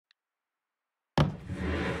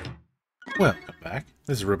Welcome back.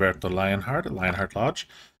 This is Roberto Lionheart at Lionheart Lodge,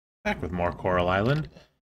 back with more Coral Island.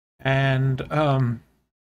 And,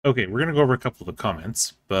 okay, we're going to go over a couple of the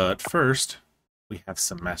comments, but first, we have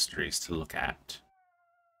some masteries to look at.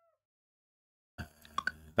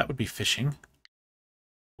 That would be fishing.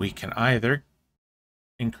 We can either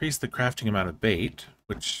increase the crafting amount of bait,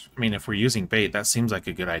 which, I mean, if we're using bait, that seems like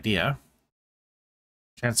a good idea.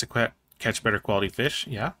 Chance to catch better quality fish,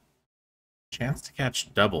 yeah. Chance to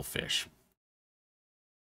catch double fish.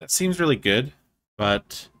 That seems really good,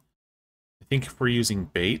 but I think if we're using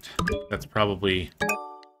bait, that's probably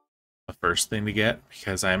the first thing to get,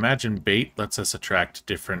 because I imagine bait lets us attract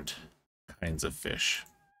different kinds of fish,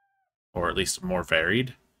 or at least more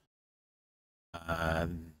varied.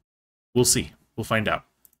 We'll see. We'll find out.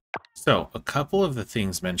 So, a couple of the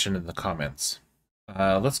things mentioned in the comments.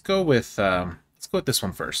 Let's go with this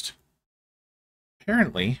one first.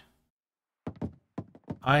 Apparently,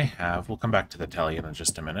 we'll come back to the telly in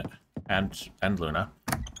just a minute, and Luna.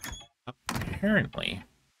 Apparently,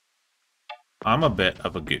 I'm a bit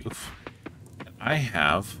of a goof. We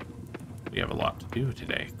have a lot to do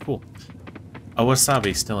today. Cool. A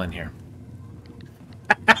wasabi still in here.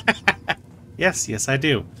 Yes, I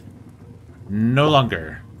do. No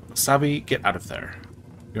longer. Wasabi, get out of there.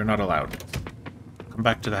 You're not allowed. Come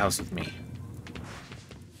back to the house with me.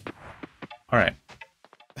 Alright.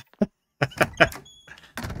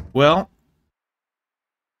 Well,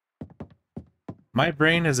 my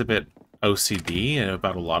brain is a bit OCD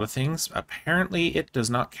about a lot of things. Apparently, it does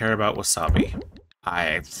not care about wasabi.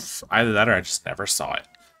 Either that or I just never saw it.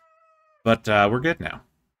 But we're good now.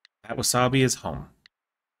 That wasabi is home.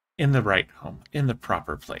 In the right home. In the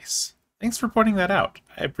proper place. Thanks for pointing that out.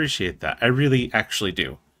 I appreciate that. I really actually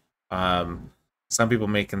do. Some people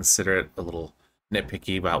may consider it a little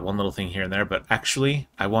nitpicky about one little thing here and there, but actually,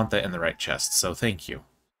 I want that in the right chest, so thank you.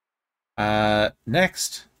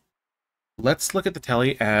 Next, let's look at the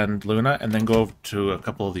telly and Luna, and then go over to a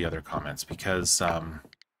couple of the other comments, because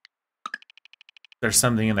there's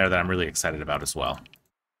something in there that I'm really excited about as well.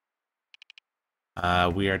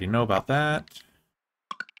 We already know about that.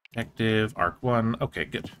 Detective, Arc 1, okay,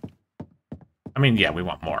 good. I mean, yeah, we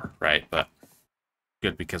want more, right? But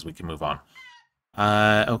good, because we can move on.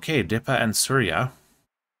 Okay, Dippa and Surya.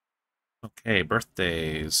 Okay,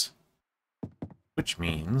 birthdays. Which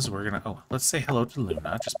means we're gonna... Oh, let's say hello to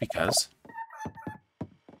Luna, just because. So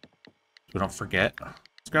we don't forget.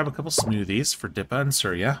 Let's grab a couple smoothies for Dippa and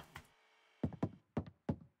Surya.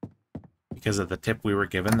 Because of the tip we were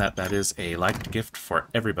given that is a liked gift for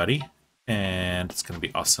everybody. And it's gonna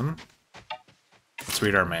be awesome. Let's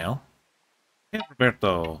read our mail. Hey,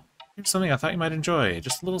 Roberto. Here's something I thought you might enjoy.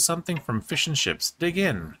 Just a little something from Fish and Chips. Dig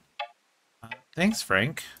in. Thanks,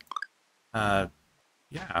 Frank. Yeah,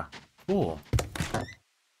 cool.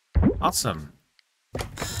 Awesome.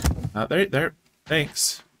 There,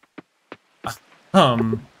 thanks.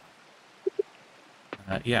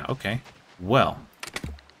 Yeah, okay. Well,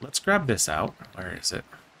 let's grab this out. Where is it?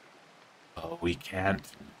 Oh, we can't.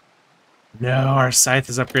 No, our scythe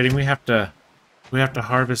is upgrading. We have to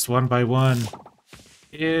harvest one by one.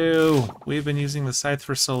 Ew, we've been using the scythe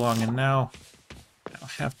for so long, and now I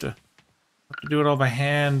have to do it all by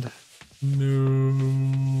hand.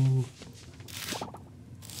 No.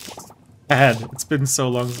 Sad. It's been so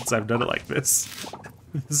long since I've done it like this.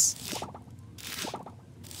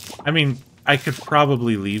 I mean, I could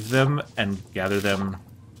probably leave them and gather them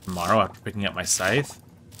tomorrow after picking up my scythe,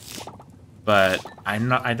 but I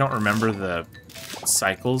don't remember the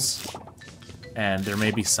cycles. And there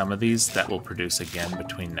may be some of these that will produce again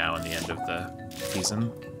between now and the end of the season.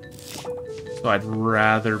 So I'd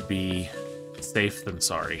rather be safe than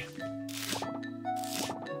sorry.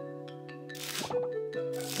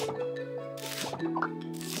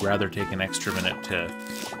 Rather take an extra minute to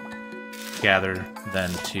gather than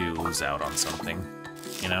to lose out on something,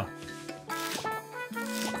 you know?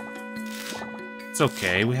 It's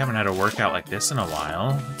okay, we haven't had a workout like this in a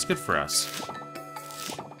while. It's good for us.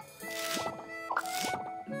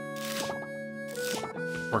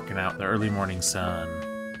 Working out in the early morning sun.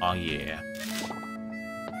 Oh yeah.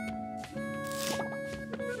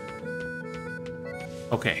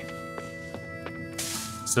 Okay.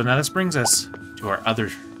 So now this brings us to our other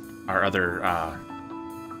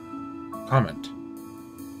comment.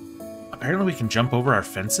 Apparently we can jump over our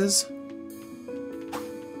fences?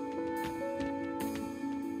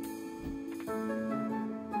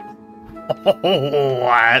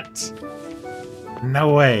 What?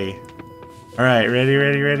 No way. Alright,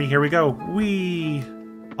 ready, here we go. Whee!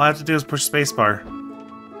 All I have to do is push spacebar.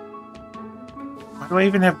 Why do I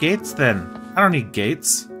even have gates then? I don't need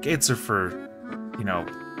gates. Gates are for, you know,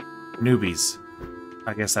 Newbies.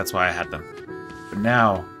 I guess that's why I had them. But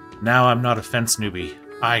now I'm not a fence newbie.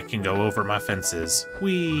 I can go over my fences.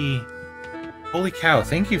 Whee! Holy cow,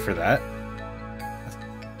 thank you for that.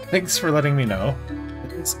 Thanks for letting me know.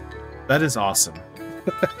 That is awesome.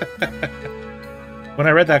 When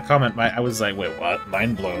I read that comment, I was like, wait, what?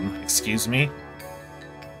 Mind blown. Excuse me?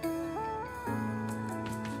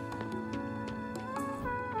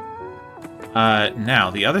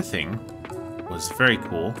 Now, the other thing was very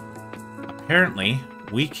cool. Apparently,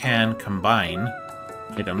 we can combine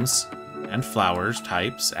items and flowers,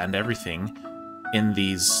 types, and everything in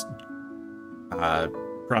these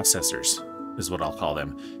processors, is what I'll call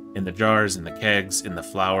them. In the jars, in the kegs, in the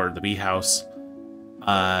flour, the bee house.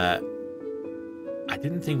 I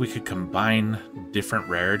didn't think we could combine different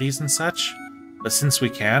rarities and such, but since we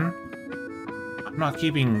can, I'm not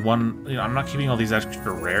keeping I'm not keeping all these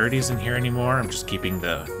extra rarities in here anymore. I'm just keeping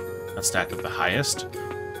a stack of the highest,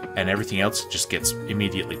 and everything else just gets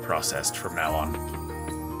immediately processed from now on.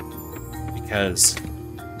 Because,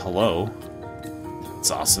 hello,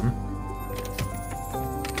 it's awesome.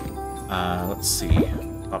 Let's see,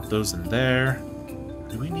 pop those in there.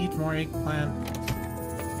 Do we need more eggplant?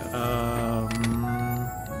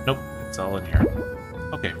 Nope, it's all in here.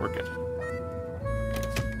 Okay, we're good.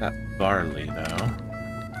 That barley, though,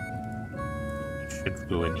 should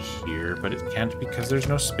go in here, but it can't because there's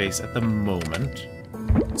no space at the moment.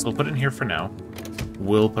 So we'll put it in here for now.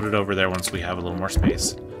 We'll put it over there once we have a little more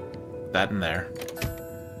space. Put that in there.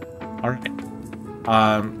 Alright.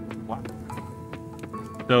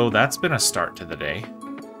 So that's been a start to the day.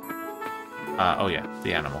 Oh yeah,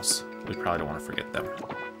 the animals. We probably don't want to forget them.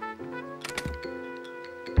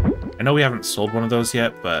 I know we haven't sold one of those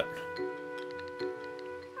yet, but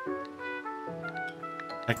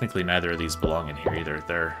technically neither of these belong in here either.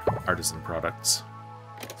 They're artisan products.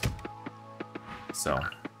 So,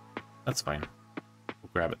 that's fine. We'll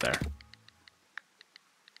grab it there.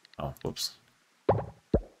 Oh, whoops.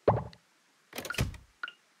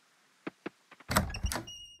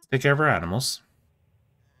 Take care of our animals.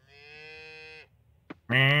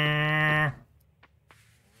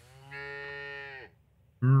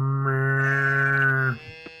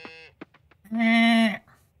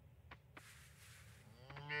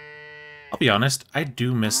 I'll be honest, I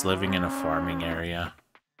do miss living in a farming area.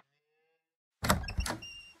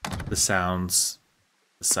 The sounds,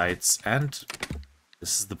 the sights, and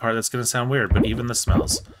this is the part that's going to sound weird, but even the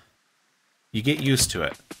smells. You get used to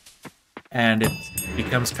it, and it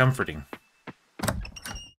becomes comforting.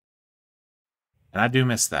 And I do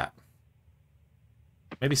miss that.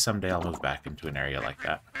 Maybe someday I'll move back into an area like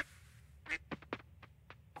that.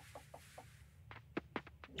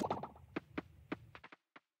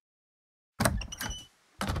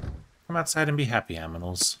 Come outside and be happy,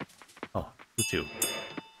 animals. Oh, you too.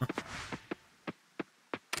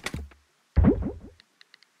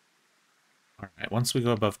 Alright, once we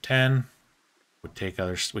go above 10, we take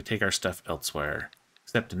our stuff elsewhere.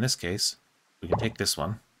 Except in this case, we can take this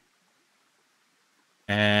one.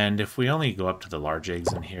 And if we only go up to the large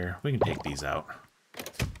eggs in here, we can take these out.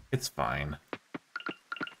 It's fine.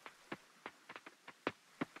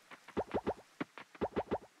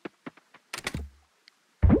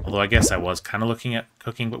 Although I guess I was kind of looking at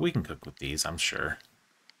cooking, but we can cook with these, I'm sure.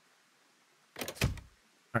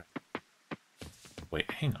 Right.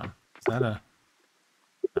 Wait, hang on. Is that a...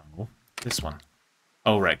 No, this one.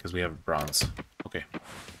 Oh, right, because we have bronze. Okay.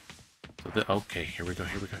 So okay, here we go,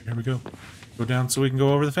 here we go, here we go. Go down so we can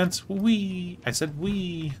go over the fence. Whee! I said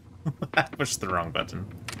whee! I pushed the wrong button.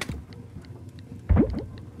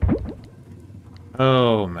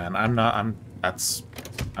 Oh, man, I'm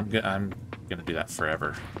gonna do that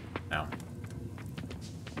forever now.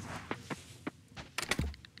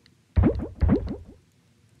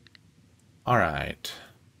 Alright.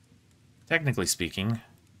 Technically speaking,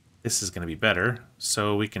 this is going to be better,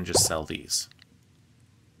 so we can just sell these.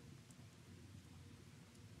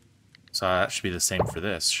 So that should be the same for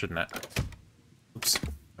this, shouldn't it? Oops,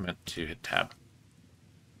 I meant to hit tab.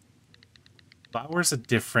 Flour's a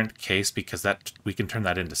different case because we can turn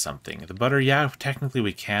that into something. The butter, yeah, technically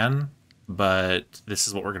we can, but this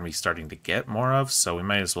is what we're going to be starting to get more of, so we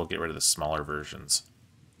might as well get rid of the smaller versions.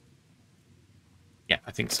 Yeah,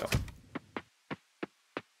 I think so.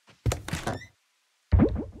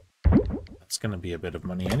 That's going to be a bit of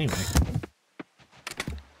money anyway.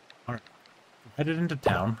 Alright, headed into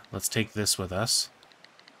town. Let's take this with us.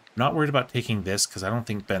 Not worried about taking this, because I don't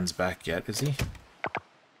think Ben's back yet, is he?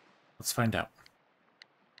 Let's find out.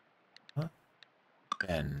 Huh?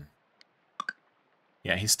 Ben.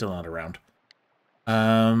 Yeah, he's still not around.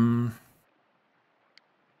 Do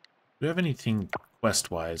we have anything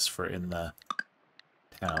quest-wise for in the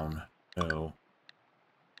town. No.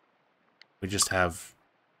 We just have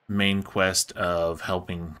main quest of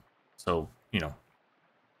helping, so, you know,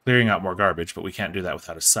 clearing out more garbage, but we can't do that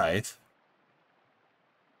without a scythe.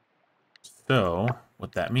 So,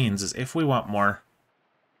 what that means is if we want more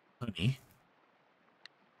honey,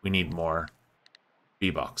 we need more bee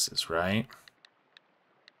boxes, right?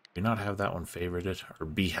 Do we not have that one favorited? Or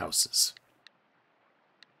bee houses?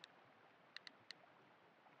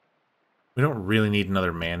 We don't really need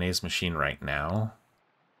another mayonnaise machine right now.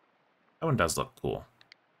 That one does look cool.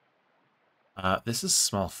 This is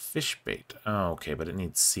small fish bait. Oh, okay, but it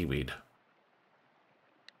needs seaweed.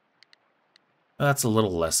 That's a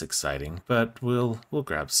little less exciting, but we'll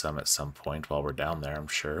grab some at some point while we're down there, I'm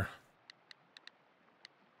sure.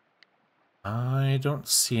 I don't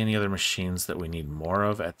see any other machines that we need more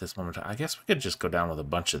of at this moment. I guess we could just go down with a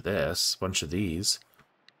bunch of this, a bunch of these.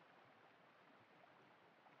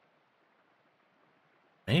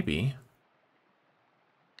 Maybe.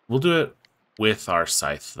 We'll do it with our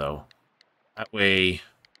scythe, though. That way,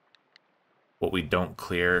 what we don't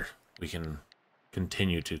clear, we can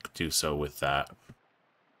continue to do so with that.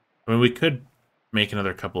 I mean, we could make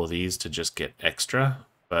another couple of these to just get extra,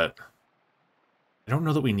 but I don't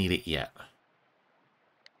know that we need it yet.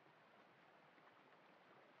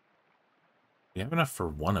 We have enough for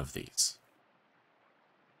one of these.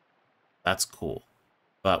 That's cool.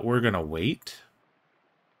 But we're going to wait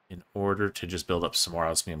in order to just build up some more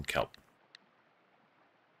osmium kelp.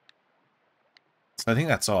 So I think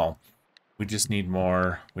that's all. We just need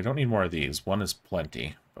more. We don't need more of these. One is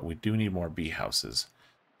plenty, but we do need more bee houses,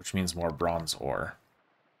 which means more bronze ore.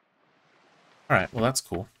 All right, well, that's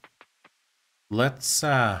cool. Let's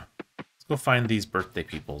go find these birthday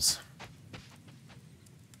peoples.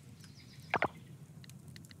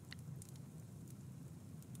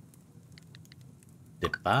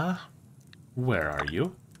 Dippa, where are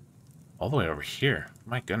you? All the way over here.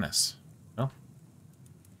 My goodness. Well,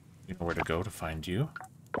 you know where to go to find you.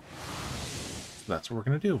 So that's what we're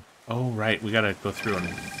going to do. Oh, right. We got to go through and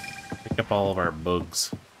pick up all of our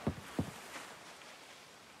bugs.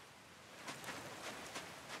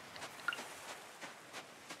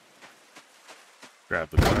 Grab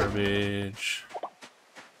the garbage.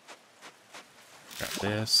 Grab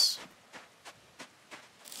this.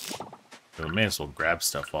 We may as well grab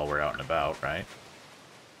stuff while we're out and about, right?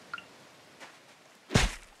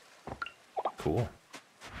 Cool.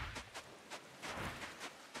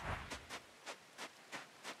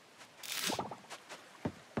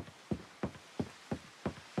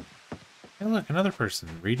 Hey, look, another person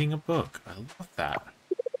reading a book. I love that.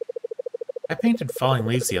 I painted falling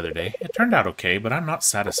leaves the other day. It turned out okay, but I'm not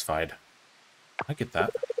satisfied. I get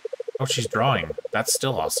that. Oh, she's drawing. That's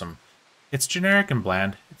still awesome. It's generic and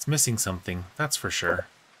bland. It's missing something, that's for sure.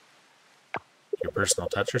 Your personal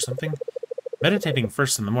touch or something? Meditating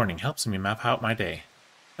first in the morning helps me map out my day.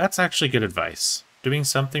 That's actually good advice. Doing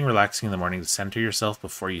something relaxing in the morning to center yourself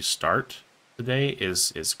before you start the day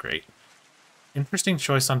is great. Interesting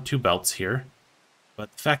choice on 2 belts here,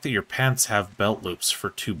 but the fact that your pants have belt loops for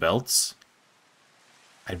 2 belts,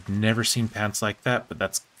 I've never seen pants like that, but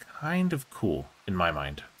that's kind of cool in my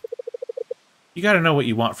mind. You gotta know what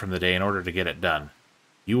you want from the day in order to get it done.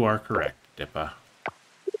 You are correct, Dippa.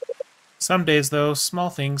 Some days, though,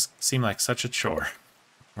 small things seem like such a chore.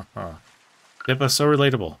 Dippa, so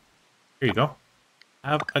relatable. Here you go.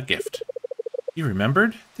 Have a gift. You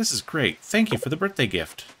remembered? This is great. Thank you for the birthday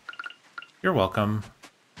gift. You're welcome.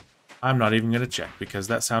 I'm not even going to check because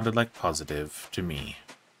that sounded like positive to me.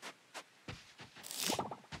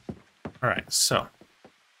 Alright, so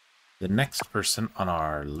the next person on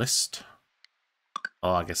our list.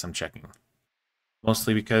 Oh, I guess I'm checking.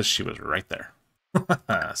 Mostly because she was right there.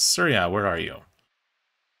 Surya, where are you?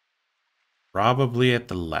 Probably at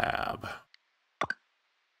the lab.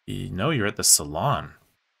 No, you're at the salon.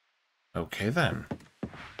 Okay, then.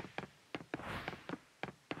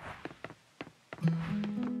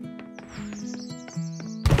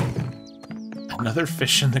 Another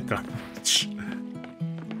fish in the garbage.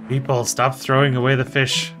 People, stop throwing away the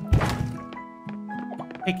fish.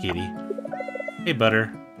 Hey, kitty. Hey,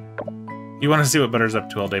 Butter. You want to see what Butter's up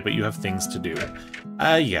to all day, but you have things to do.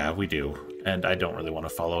 Yeah, we do. And I don't really want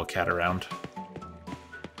to follow a cat around.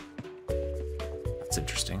 That's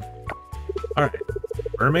interesting. Alright.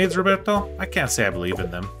 Mermaids, Roberto? I can't say I believe in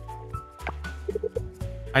them.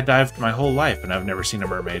 I dived my whole life, and I've never seen a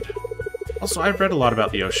mermaid. Also, I've read a lot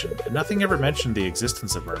about the ocean, and nothing ever mentioned the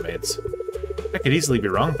existence of mermaids. I could easily be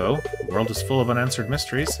wrong, though. The world is full of unanswered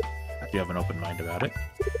mysteries. I do have an open mind about it.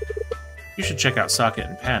 You should check out Socket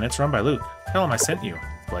and Pan. It's run by Luke. Tell him I sent you.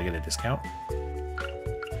 Will I get a discount?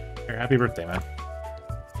 Here, happy birthday, man.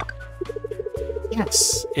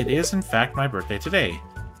 Yes, it is in fact my birthday today.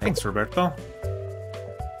 Thanks, Roberto.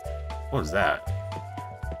 What was that?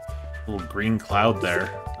 A little green cloud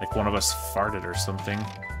there. Like one of us farted or something.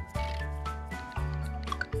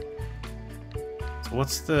 So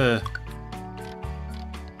what's the...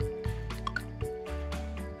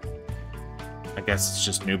 I guess it's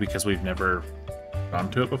just new because we've never gone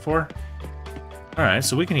to it before. Alright,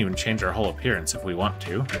 so we can even change our whole appearance if we want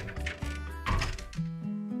to.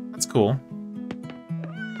 That's cool.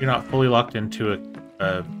 You're not fully locked into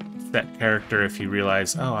a set character if you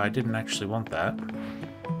realize, oh, I didn't actually want that.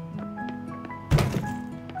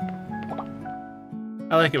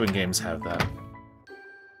 I like it when games have that.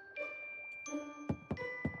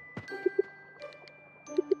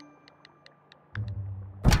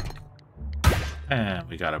 And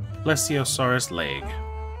we got a Plesiosaurus leg.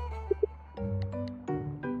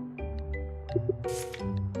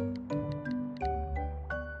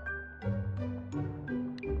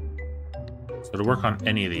 So to work on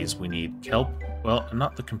any of these, we need kelp. Well,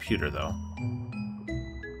 not the computer, though.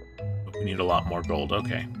 But we need a lot more gold.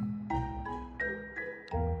 Okay.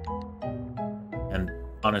 And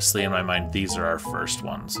honestly, in my mind, these are our first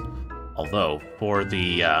ones. Although, for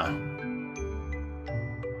the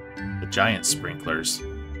giant sprinklers,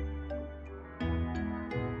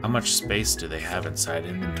 how much space do they have inside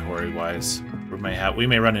inventory-wise? We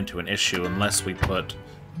may run into an issue unless we put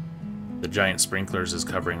the giant sprinklers as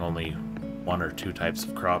covering only 1 or 2 types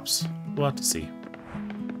of crops. We'll have to see.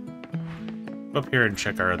 Go up here and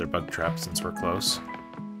check our other bug traps since we're close.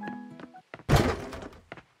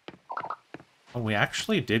 Oh, we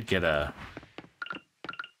actually did get a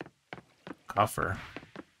coffer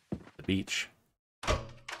at the beach.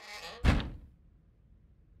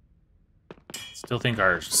 Still think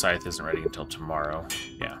our scythe isn't ready until tomorrow.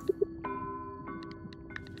 Yeah.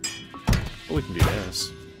 But we can do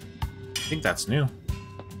this. I think that's new.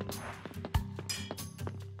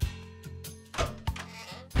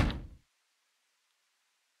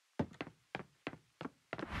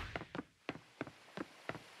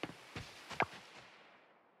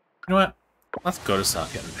 You know what? Let's go to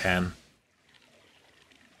Socket and Pan.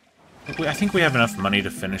 I think we have enough money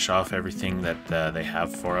to finish off everything that they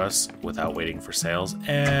have for us without waiting for sales.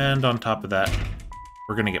 And on top of that,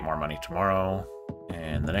 we're going to get more money tomorrow,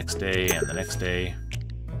 and the next day, and the next day.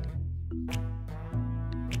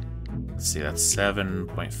 Let's see, that's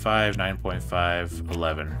 7.5, 9.5,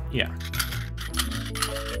 11. Yeah.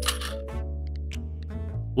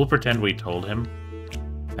 We'll pretend we told him,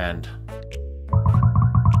 and...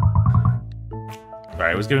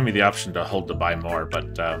 Sorry, it was giving me the option to hold to buy more,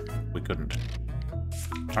 but we couldn't.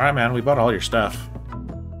 Alright, man, we bought all your stuff.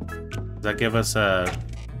 Does that give us a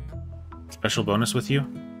special bonus with you?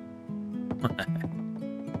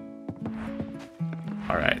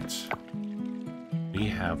 Alright. We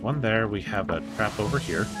have one there, we have a trap over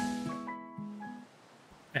here.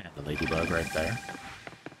 And a ladybug right there.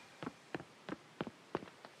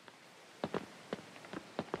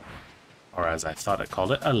 Or as I thought it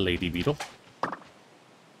called it, a lady beetle.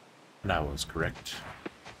 And I was correct.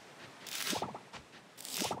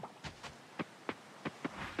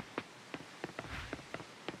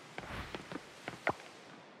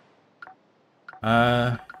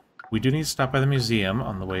 We do need to stop by the museum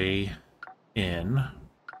on the way in,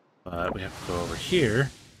 but we have to go over here.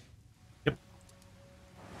 Yep.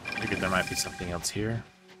 Figured there might be something else here.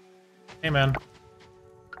 Hey, man.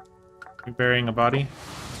 You burying a body?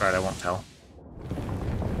 Alright, I won't tell.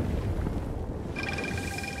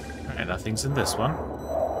 Alright, nothing's in this one.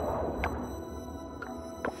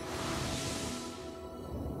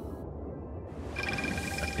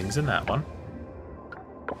 Nothing's in that one.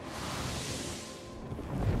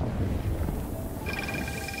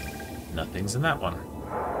 Nothing's in that one.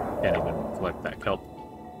 Can't even collect that kelp.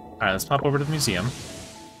 Alright, let's pop over to the museum.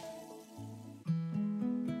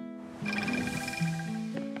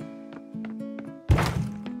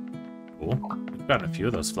 Cool. We've gotten a few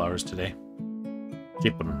of those flowers today.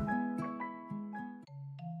 Keep them.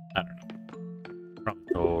 I don't know.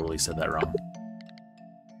 Probably totally said that wrong.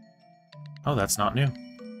 Oh, that's not new.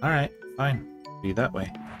 Alright, fine. Be that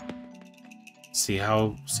way. I see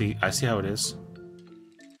how it is.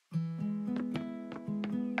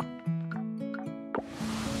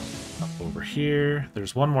 Over here,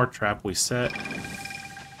 there's one more trap we set.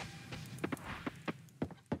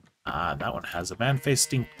 Ah, that one has a man-faced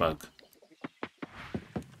stink bug.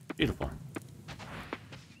 Beautiful.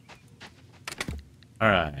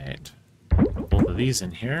 Alright. Put both of these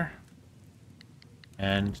in here.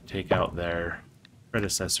 And take out their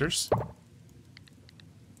predecessors.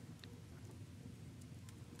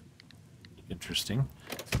 interesting.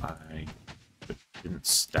 I didn't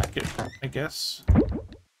stack it, I guess.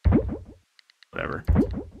 Whatever.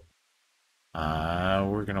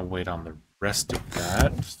 We're gonna wait on the rest of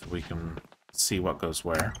that so we can see what goes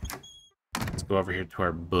where. Let's go over here to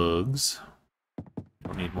our bugs.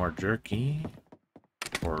 Don't need more jerky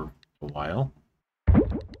for a while.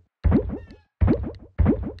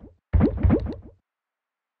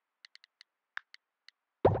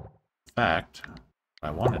 In fact, what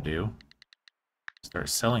I want to do is start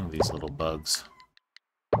selling these little bugs.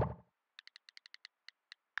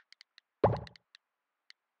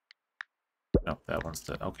 No, that one's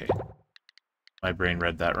the... Okay. My brain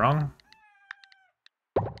read that wrong.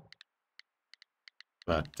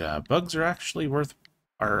 But bugs are actually worth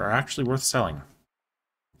selling.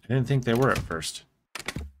 I didn't think they were at first.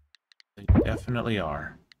 They definitely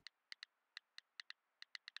are.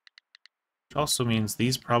 Which also means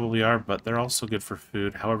these probably are, but they're also good for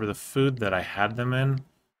food. However, the food that I had them in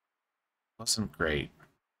wasn't great.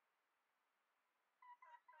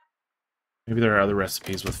 Maybe there are other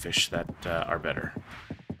recipes with fish that are better.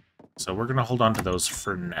 So we're going to hold on to those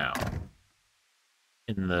for now.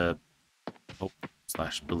 In the hope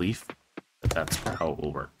 / belief that that's how it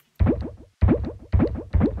will work.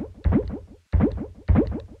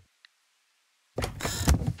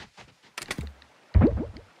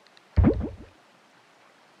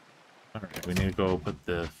 Alright, we need to go put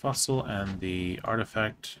the fossil and the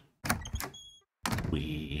artifact.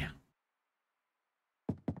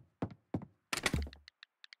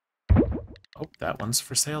 Oh, that one's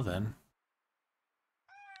for sale then.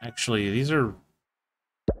 Actually, these are...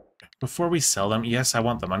 Before we sell them, yes, I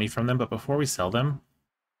want the money from them, but before we sell them,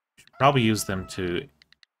 we should probably use them to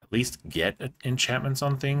at least get enchantments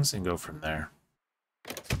on things and go from there.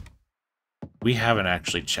 We haven't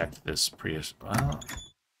actually checked this Prius. Well,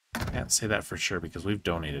 I can't say that for sure because we've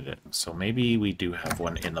donated it. So maybe we do have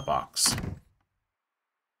one in the box.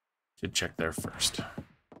 Should check there first.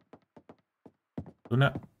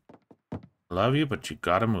 Luna, love you, but you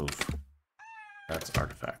gotta move. That's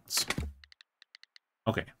artifacts.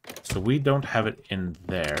 Okay, so we don't have it in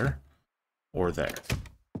there or there.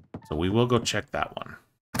 So we will go check that one.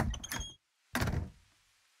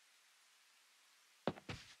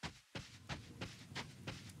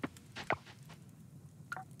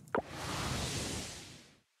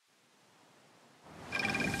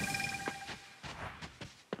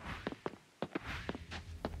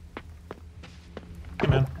 Hey,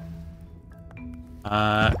 man.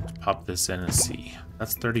 Pop this in and see.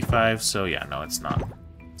 That's 35, so yeah, no, it's not.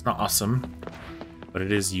 It's not awesome, but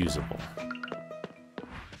it is usable.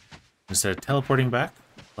 Instead of teleporting back,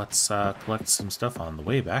 let's collect some stuff on the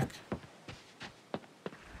way back.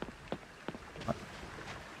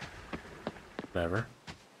 Whatever.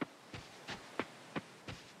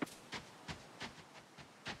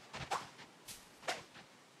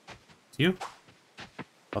 It's you?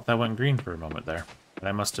 Thought that went green for a moment there, but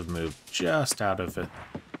I must have moved just out of it.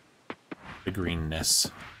 The greenness.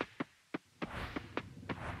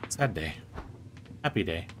 Sad day. Happy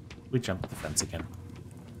day. We jumped the fence again.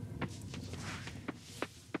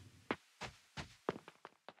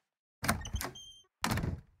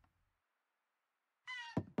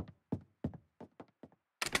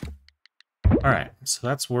 Alright, so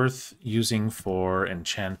that's worth using for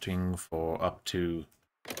enchanting for up to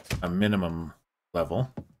a minimum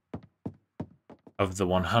level of the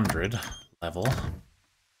 100 level.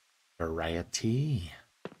 Variety.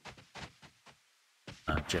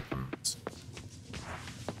 Gems.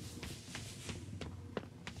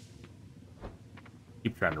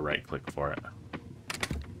 Keep trying to right click for it.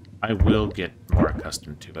 I will get more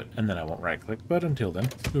accustomed to it, and then I won't right click, but until then,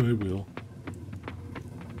 I will.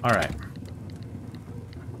 Alright.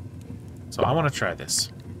 So I want to try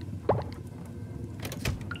this.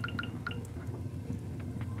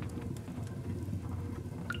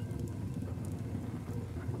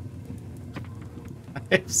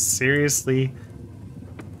 I've seriously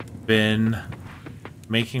been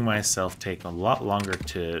making myself take a lot longer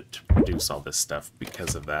to produce all this stuff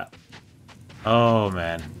because of that. Oh,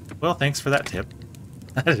 man. Well, thanks for that tip.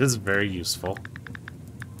 That is very useful.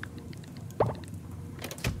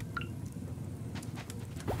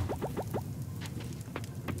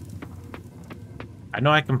 I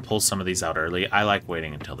know I can pull some of these out early. I like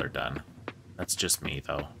waiting until they're done. That's just me,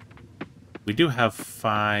 though. We do have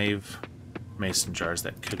 5 mason jars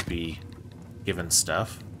that could be given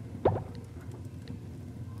stuff.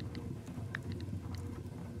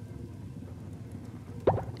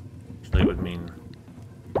 Actually, it would mean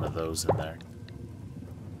one of those in there.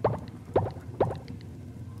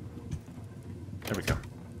 There we go.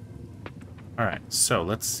 Alright, so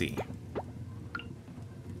let's see.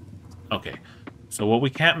 Okay, so what we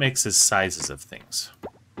can't mix is sizes of things,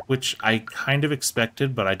 which I kind of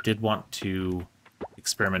expected, but I did want to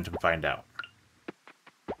experiment and find out.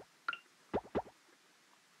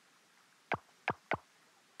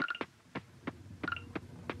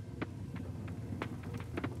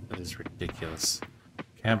 That is ridiculous.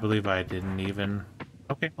 Can't believe I didn't even...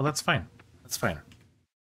 Okay, well that's fine. That's fine.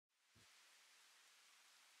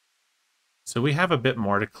 So we have a bit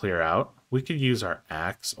more to clear out. We could use our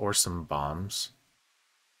axe or some bombs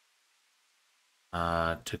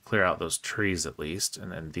to clear out those trees at least,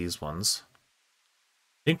 and then these ones.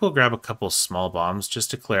 I think we'll grab a couple small bombs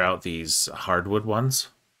just to clear out these hardwood ones.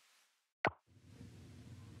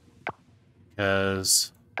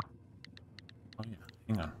 Because... Oh yeah,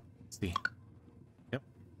 hang on. Let's see. Yep.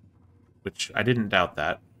 Which, I didn't doubt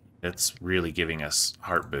that. It's really giving us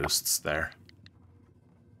heart boosts there.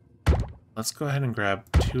 Let's go ahead and grab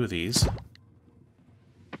 2 of these.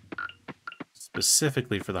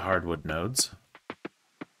 Specifically for the hardwood nodes.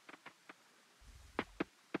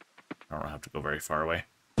 I don't have to go very far away.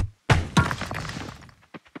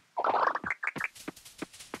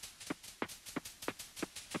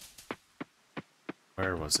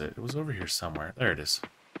 Where was it? It was over here somewhere. There it is.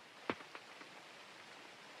 I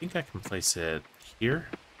think I can place it here.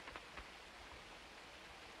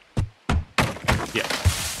 Yeah.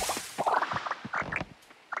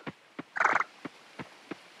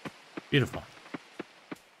 Beautiful.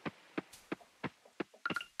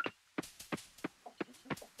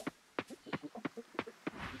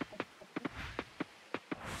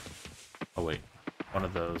 Oh wait, one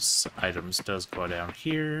of those items does go down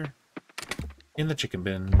here in the chicken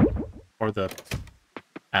bin, or the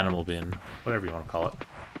animal bin, whatever you want to call it.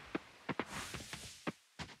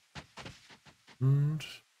 And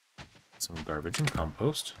some garbage and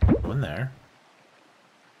compost go in there.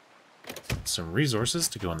 Some resources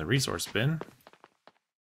to go in the resource bin.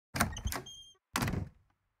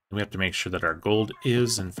 We have to make sure that our gold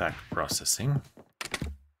is in fact processing,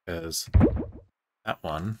 because that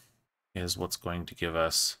one is what's going to give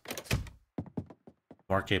us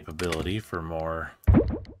more capability for more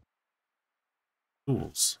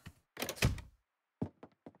tools.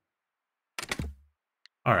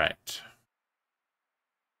 All right.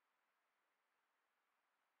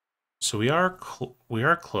 So we are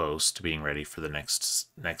close to being ready for the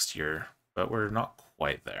next year, but we're not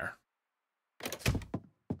quite there.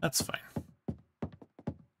 That's fine.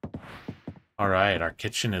 All right, our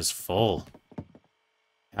kitchen is full.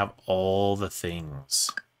 We have all the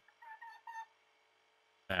things.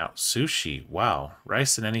 Now, sushi. Wow,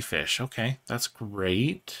 rice and any fish. Okay, that's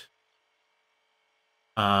great.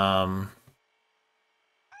 That's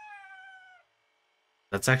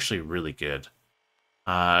actually really good.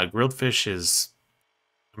 Grilled fish is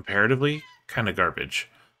comparatively kind of garbage.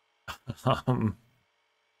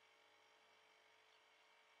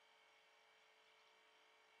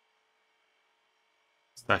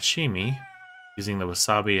 Sashimi, using the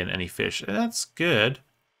wasabi and any fish. That's good.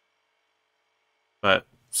 But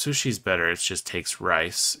sushi's better. It just takes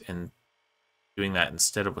rice, and doing that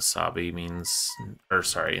instead of wasabi means... Or,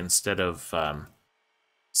 sorry, instead of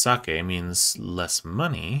sake means less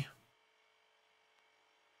money.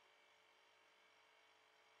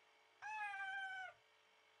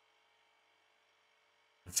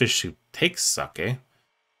 Fish soup takes sake,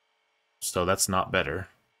 so that's not better.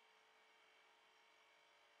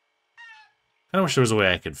 I wish there was a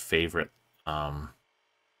way I could favorite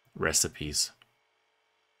recipes.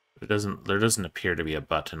 There doesn't appear to be a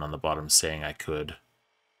button on the bottom saying I could.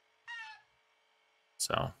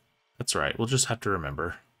 So, that's right. We'll just have to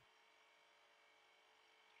remember.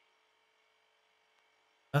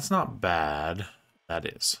 That's not bad. That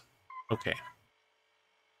is. Okay.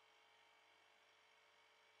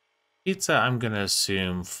 Pizza, I'm going to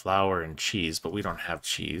assume flour and cheese, but we don't have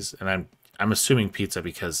cheese. And I'm assuming pizza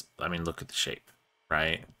because, I mean, look at the shape,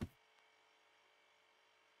 right?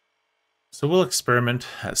 So we'll experiment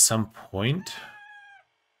at some point.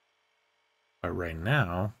 But right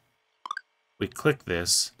now, we click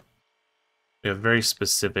this. We have very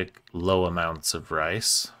specific low amounts of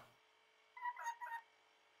rice.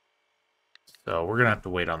 So we're going to have to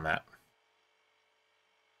wait on that.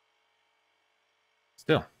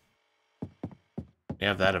 Still, we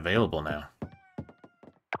have that available now.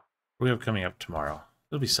 We have coming up tomorrow.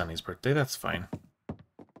 It'll be Sunny's birthday, that's fine.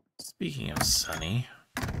 Speaking of Sunny...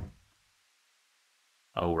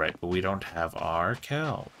 Oh, right, but we don't have our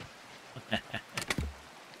kelp.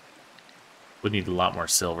 We need a lot more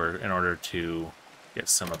silver in order to get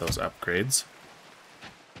some of those upgrades.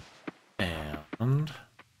 And...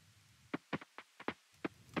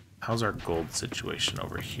 how's our gold situation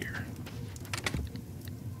over here?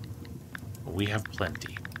 We have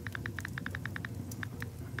plenty.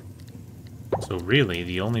 So really,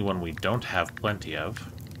 the only one we don't have plenty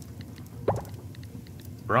of,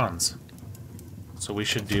 bronze. So we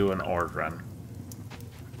should do an ore run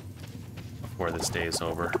before this day is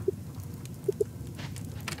over.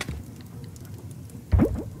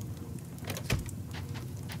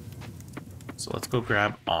 So let's go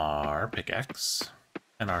grab our pickaxe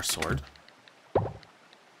and our sword.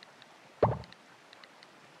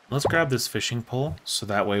 Let's grab this fishing pole, so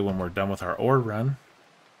that way when we're done with our ore run,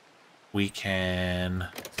 we can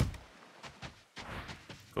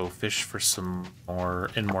go fish for some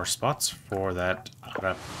more spots for that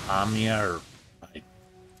Arapamia, or I'm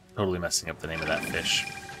totally messing up the name of that fish.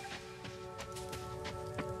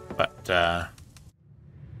 But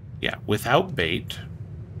yeah, without bait,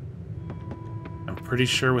 I'm pretty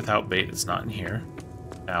sure without bait it's not in here.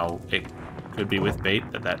 Now it could be with bait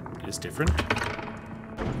that is different.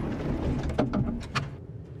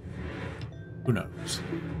 Who knows?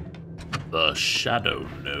 The shadow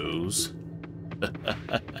knows.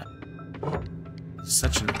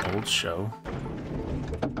 Such an old show.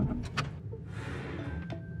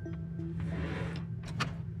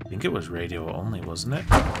 I think it was radio only, wasn't it?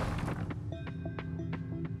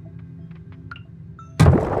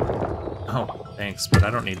 Oh, thanks, but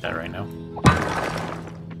I don't need that right now.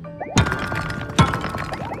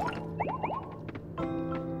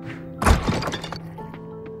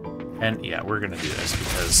 And yeah, we're gonna do this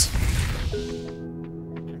because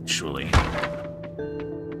actually,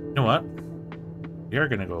 you know what? We are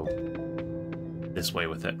gonna go this way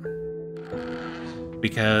with it.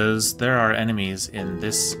 Because there are enemies in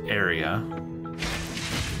this area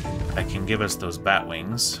that can give us those bat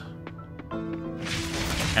wings.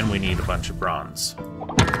 And we need a bunch of bronze.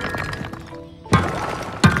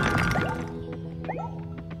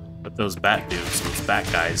 But those bat dudes, those bat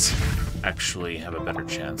guys, actually have a better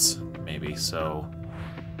chance, maybe, so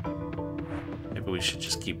maybe we should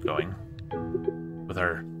just keep going with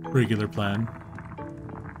our regular plan.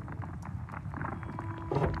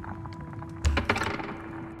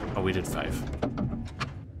 Oh, we did 5.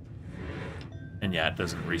 And yeah, it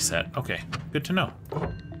doesn't reset. Okay, good to know.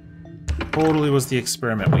 Totally was the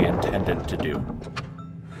experiment we intended to do.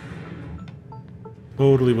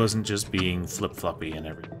 Totally wasn't just being flip-floppy and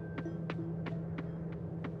everything.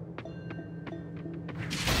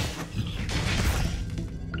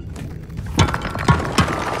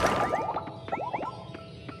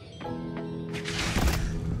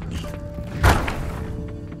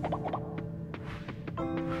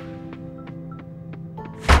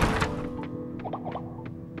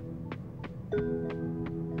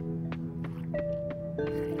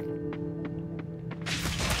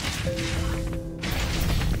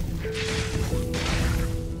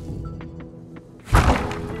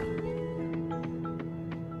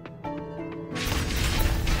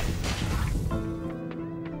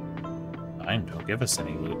 Don't give us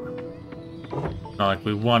any loot. Not like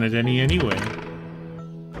we wanted any anyway.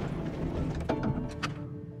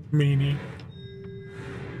 Meanie.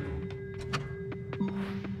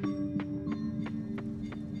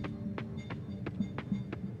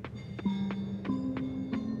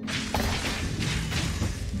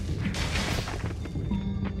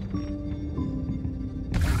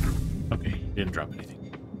 Okay, didn't drop anything.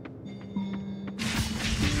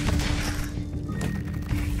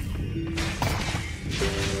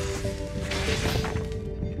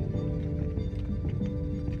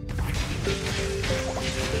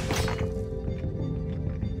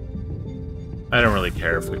 I don't really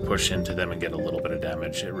care if we push into them and get a little bit of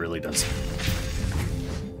damage. It really doesn't.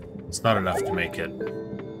 It's not enough to make it.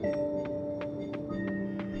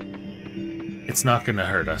 It's not going to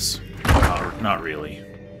hurt us. Not really.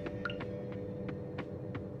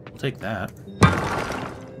 We'll take that.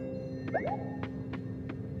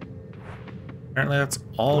 Apparently that's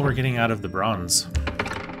all we're getting out of the bronze.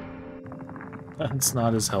 That's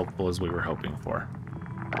not as helpful as we were hoping for.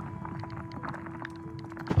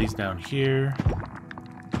 Put these down here.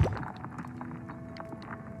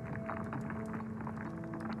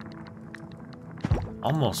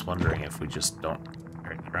 Almost wondering if we just don't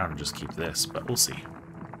carry it around and just keep this, but we'll see.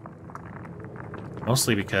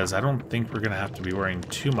 Mostly because I don't think we're going to have to be worrying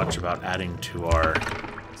too much about adding to our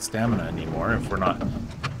stamina anymore if we're not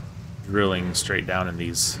drilling straight down in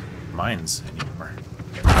these mines anymore.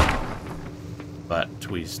 But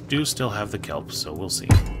we do still have the kelp, so we'll see.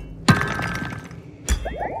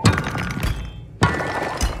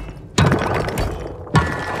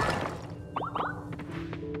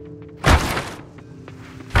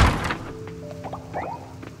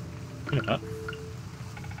 Yeah.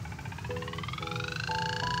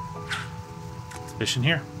 Let's fish in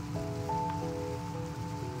here.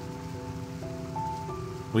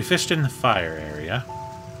 We fished in the fire area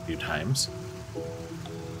a few times.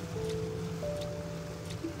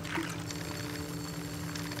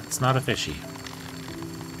 It's not a fishy.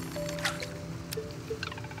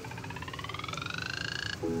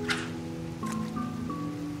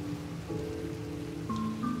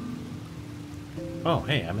 Oh,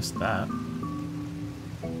 hey, I missed that.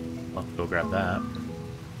 I'll have to go grab that.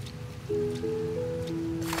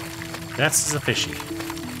 That's a fishy.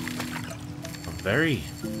 A very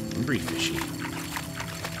hungry fishy.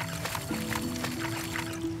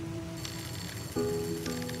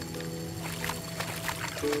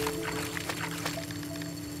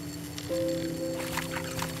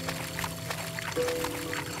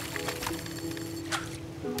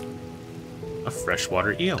 A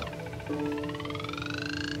freshwater eel.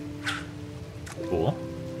 Cool.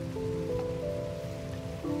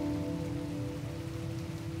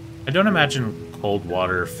 I don't imagine cold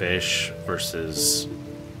water fish versus,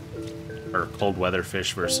 or cold weather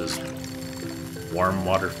fish versus warm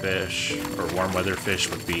water fish, or warm weather fish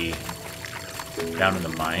would be down in the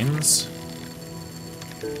mines.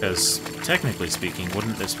 Because technically speaking,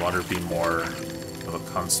 wouldn't this water be more of a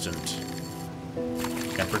constant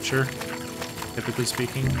temperature, typically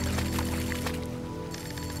speaking?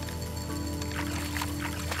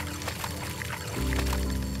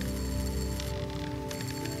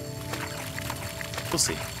 We'll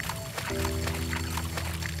see.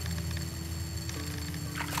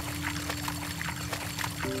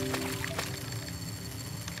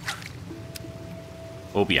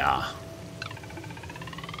 Oh yeah.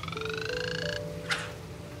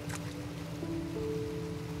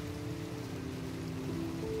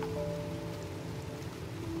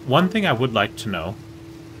 One thing I would like to know,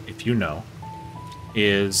 if you know,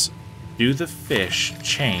 is do the fish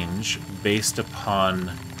change based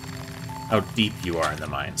upon how deep you are in the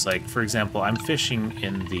mines? Like, for example, I'm fishing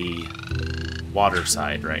in the water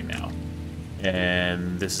side right now,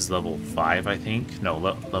 and this is level 5, I think. No,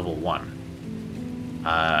 level 1.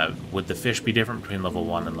 Would the fish be different between level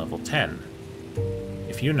 1 and level 10?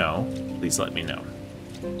 If you know, please let me know.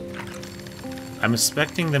 I'm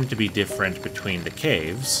expecting them to be different between the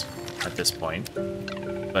caves at this point,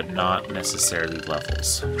 but not necessarily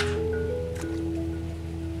levels.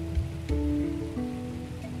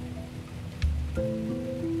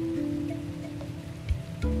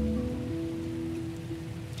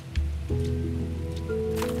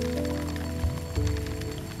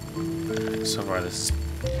 So far,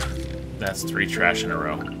 that's 3 trash in a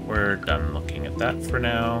row. We're done looking at that for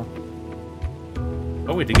now.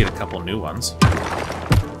 Oh, we did get a couple new ones.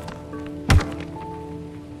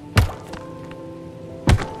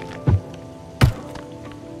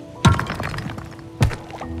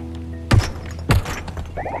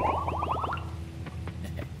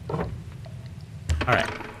 Alright,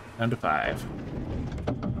 down to 5.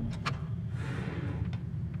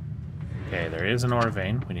 Okay, there is an ore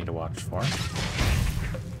vein we need to watch for.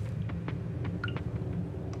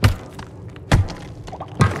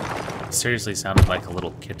 It seriously sounded like a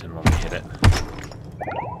little kitten when we hit it.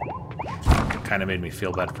 It kind of made me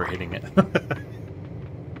feel bad for hitting it.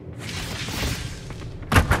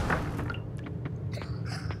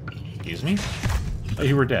 Excuse me? Oh,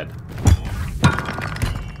 you were dead.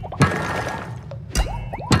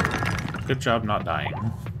 Good job not dying.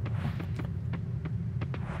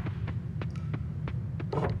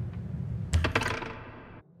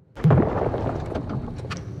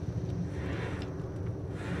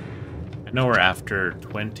 I know we're after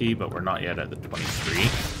 20, but we're not yet at the 23,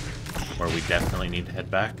 where we definitely need to head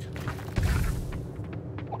back.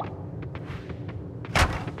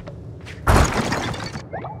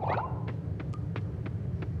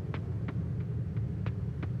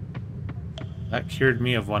 That cured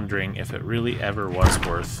me of wondering if it really ever was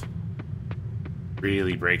worth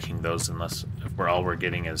really breaking those unless if all we're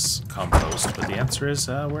getting is compost. But the answer is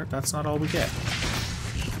that's not all we get.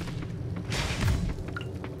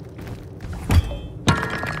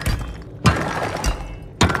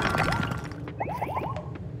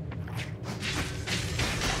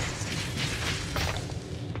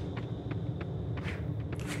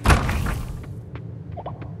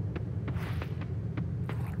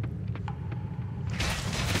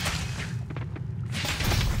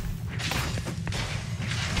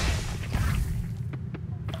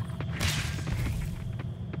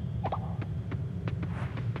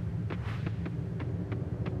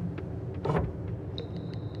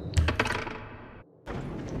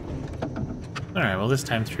 Alright, well this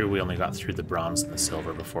time through we only got through the bronze and the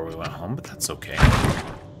silver before we went home, but that's okay.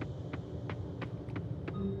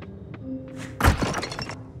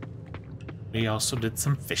 We also did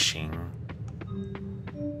some fishing.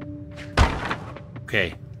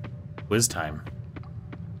 Okay, quiz time.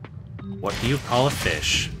 What do you call a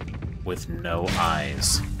fish with no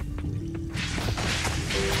eyes?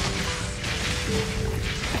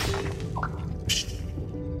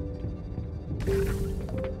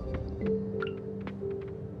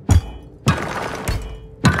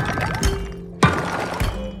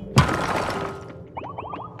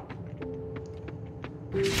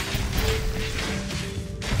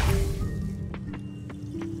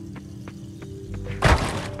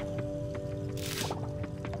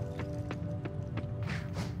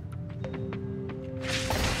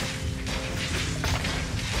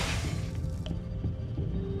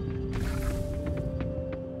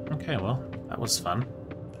 Okay, well, that was fun.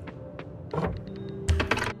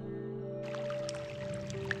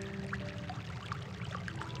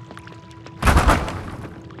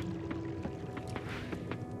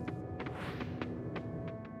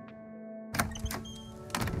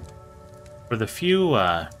 For the few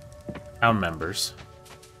town members,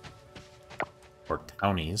 or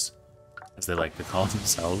townies, as they like to call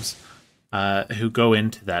themselves, who go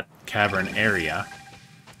into that cavern area,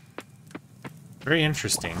 very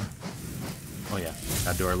interesting. Oh yeah,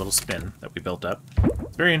 gotta do our little spin that we built up.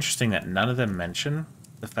 It's very interesting that none of them mention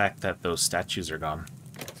the fact that those statues are gone.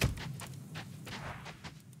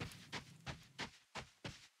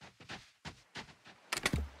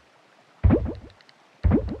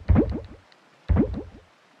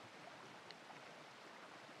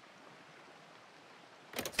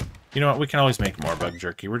 You know what, we can always make more bug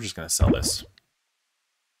jerky. We're just gonna sell this.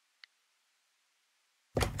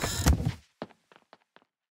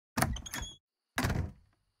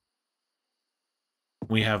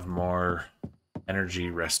 We have more energy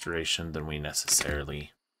restoration than we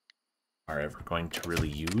necessarily are ever going to really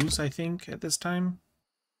use, I think, at this time.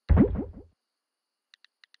 I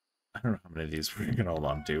don't know how many of these we're going to hold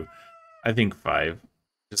on to. I think 5,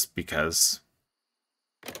 just because.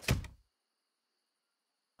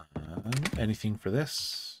 Anything for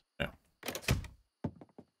this? No.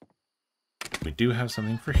 We do have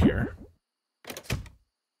something for here.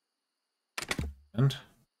 And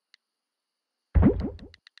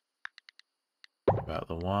about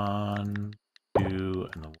the 1, 2,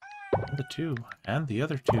 and the 2, and the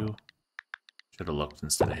other 2. Should have looked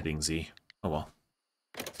instead of hitting Z. Oh well.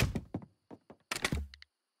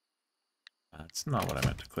 That's not what I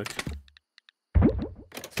meant to click.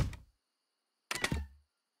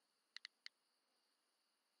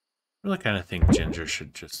 I really kind of think Ginger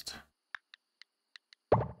should just...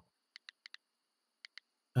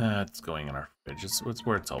 it's going in our fridge. It's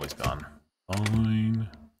where it's always gone. Fine.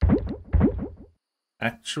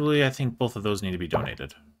 Actually, I think both of those need to be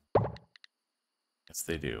donated. Yes,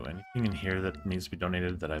 they do. Anything in here that needs to be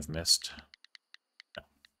donated that I've missed? No.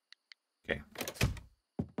 Okay.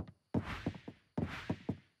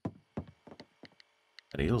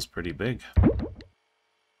 That eel's pretty big.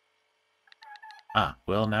 Ah,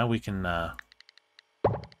 well, now we can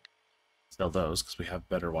sell those because we have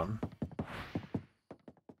better one.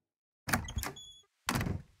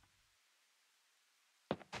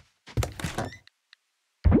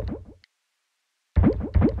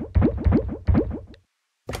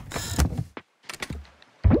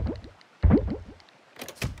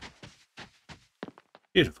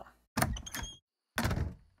 Beautiful.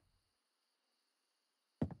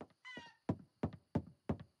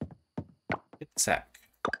 Get the sack.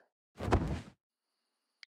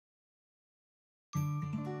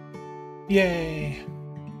 Yay!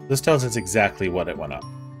 This tells us exactly what it went up.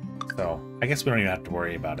 So I guess we don't even have to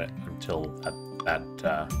worry about it until that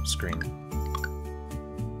screen.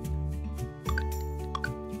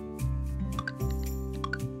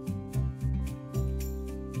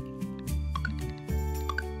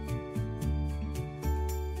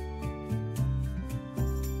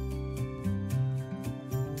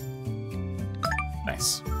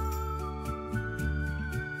 Nice.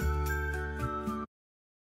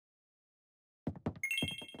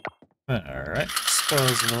 Alright,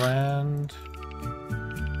 spoils of the land.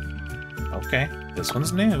 Okay, this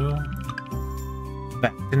one's new.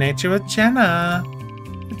 Back to nature with Jenna.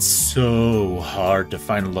 It's so hard to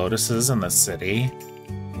find lotuses in the city.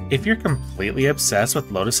 If you're completely obsessed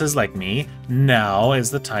with lotuses like me, now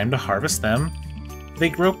is the time to harvest them. They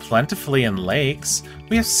grow plentifully in lakes.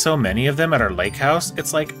 We have so many of them at our lake house,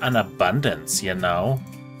 it's like an abundance, you know?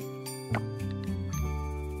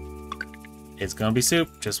 It's gonna be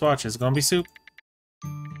soup. Just watch, it's gonna be soup.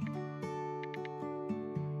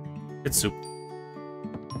 It's soup.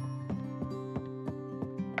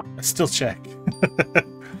 I still check.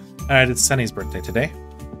 Alright, it's Sunny's birthday today.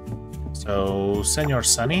 So, Senor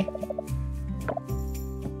Sunny.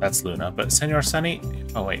 That's Luna, but Senor Sunny.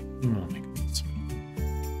 Oh, wait. Oh, my goodness.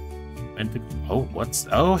 Oh, what's.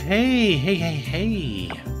 Oh, hey!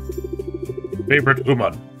 Hey! Favorite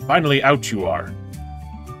human. Finally out you are.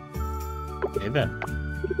 Okay, then.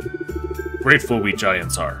 Grateful we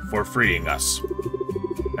giants are for freeing us.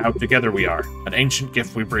 Now together we are. An ancient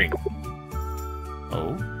gift we bring.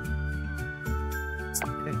 Oh? What's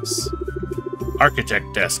this?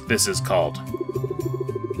 Architect desk, this is called.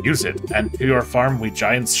 Use it, and to your farm we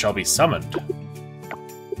giants shall be summoned.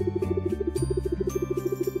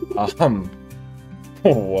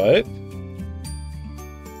 What?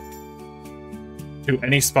 To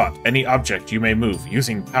any spot, any object you may move,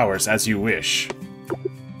 using powers as you wish.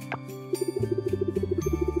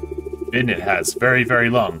 Been it has very, very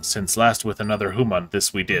long, since last with another human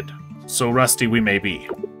this we did. So rusty we may be.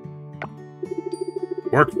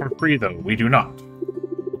 Work for free, though, we do not.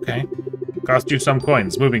 Okay. Cost you some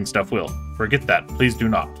coins, moving stuff will. Forget that, please do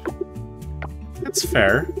not. That's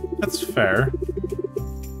fair. That's fair.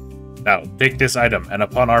 Now, take this item, and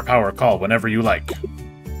upon our power call whenever you like.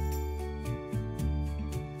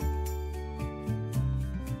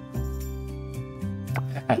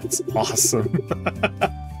 That's awesome.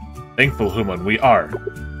 Thankful human we are.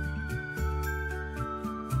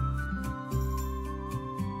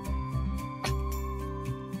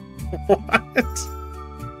 What?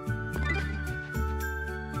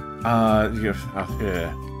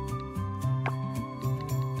 Yeah.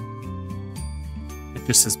 It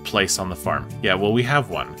just says place on the farm. Yeah, well, we have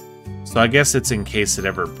one. So I guess it's in case it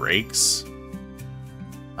ever breaks.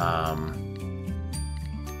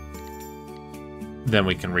 Then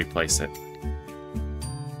we can replace it.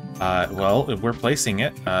 Well, if we're placing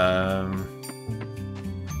it, you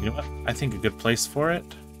know what? I think a good place for it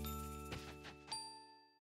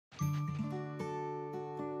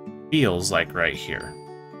feels like right here.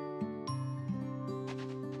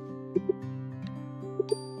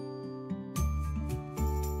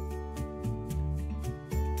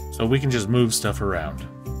 So we can just move stuff around.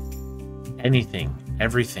 Anything,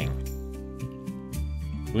 everything.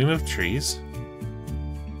 Can we move trees?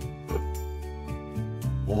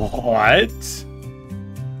 What?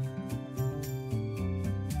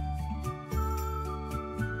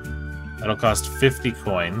 That'll cost 50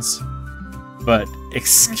 coins. But,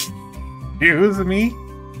 excuse me?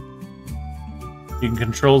 You can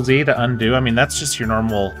Control Z to undo. I mean, that's just your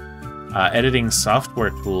normal editing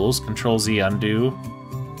software tools. Control Z undo.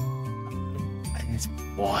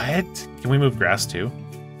 What? Can we move grass too?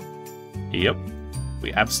 Yep.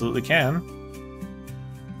 We absolutely can.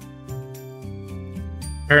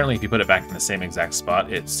 Apparently, if you put it back in the same exact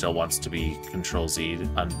spot, it still wants to be Control Z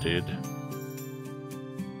undid.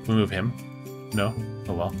 Can we move him? No?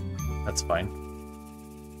 Oh well. That's fine.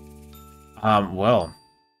 Well.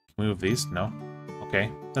 Can we move these? No? Okay.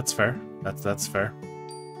 That's fair. That's fair.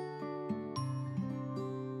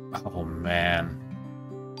 Oh, man.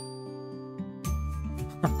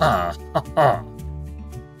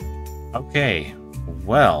 Okay.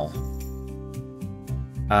 Well.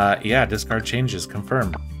 Yeah, discard changes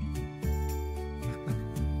confirmed.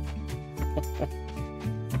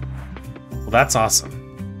 Well, that's awesome.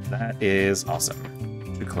 That is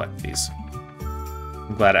awesome to collect these.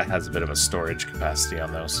 I'm glad it has a bit of a storage capacity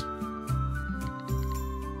on those.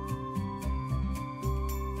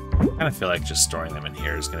 I kind of feel like just storing them in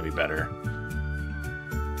here is going to be better.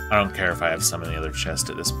 I don't care if I have some in the other chest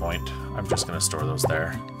at this point. I'm just going to store those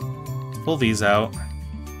there. Pull these out.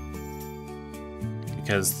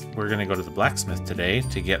 Because we're going to go to the blacksmith today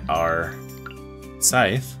to get our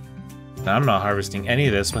scythe. And I'm not harvesting any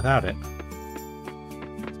of this without it.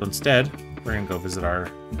 So instead, we're going to go visit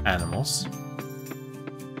our animals.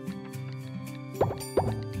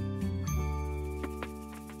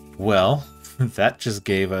 Well, that just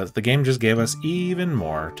gave us... The game just gave us even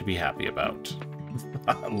more to be happy about.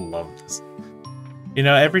 I love this. You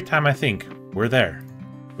know, every time I think, we're there.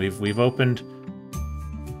 We've opened...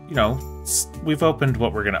 You know... We've opened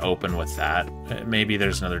what we're going to open with that. Maybe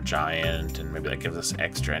there's another giant, and maybe that gives us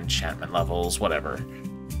extra enchantment levels, whatever.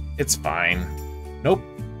 It's fine. Nope.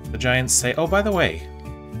 The giants say, oh, by the way,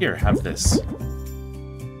 here, have this.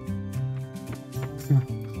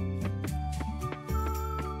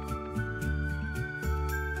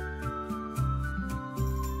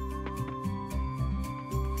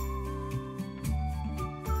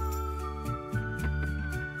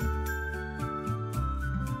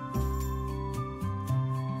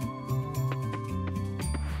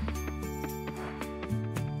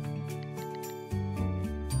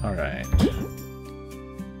 Alright.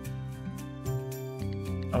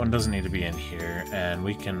 That one doesn't need to be in here, and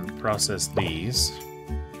we can process these.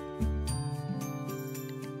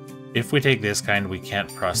 If we take this kind, we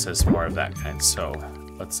can't process more of that kind, so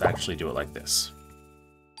let's actually do it like this.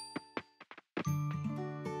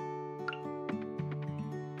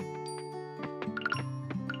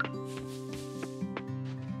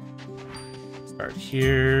 Start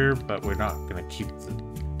here, but we're not going to keep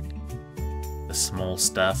the small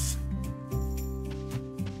stuff.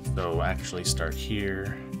 So actually start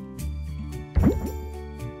here.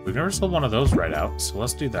 We've never sold one of those right out, so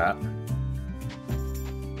let's do that. A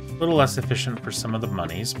little less efficient for some of the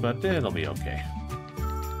monies, but it'll be okay.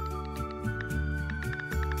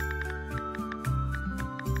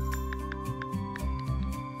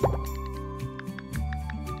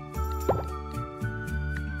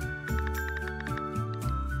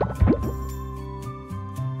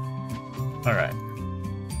 All right.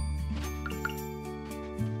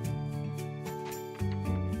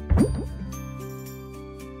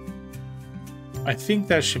 I think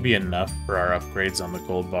that should be enough for our upgrades on the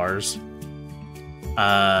gold bars.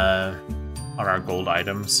 On our gold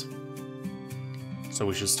items. So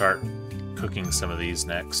we should start cooking some of these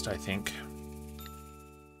next, I think.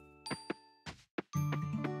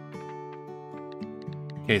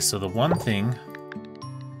 Okay, so the one thing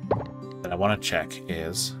that I want to check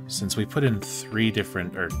is, since we put in 3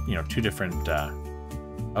 different, or, you know, 2 different,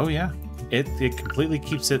 oh yeah, it completely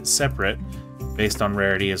keeps it separate based on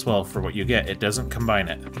rarity as well for what you get. It doesn't combine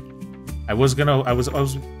it. I was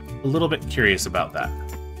a little bit curious about that.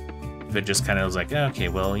 If it just kind of was like, okay,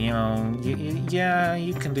 well, you know, yeah,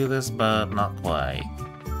 you can do this, but not quite.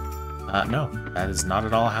 No, that is not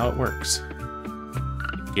at all how it works.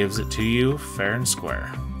 It gives it to you fair and square.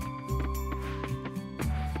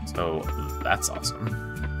 So that's awesome.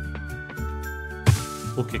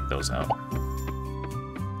 We'll kick those out.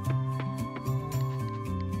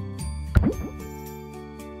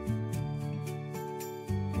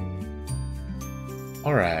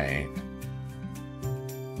 Alright.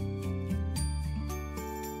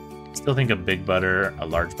 Still think a big butter, a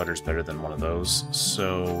large butter is better than one of those,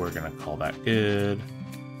 so we're gonna call that good.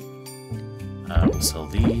 We'll sell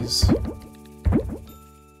these.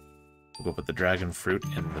 We'll go put the dragon fruit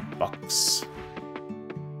in the box.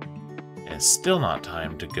 And it's still not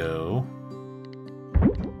time to go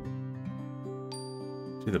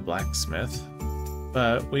to the blacksmith,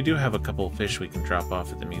 but we do have a couple of fish we can drop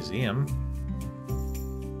off at the museum.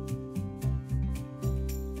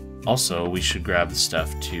 Also, we should grab the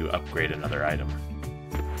stuff to upgrade another item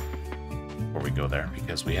before we go there,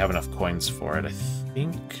 because we have enough coins for it, I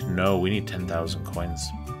think. No, we need 10,000 coins,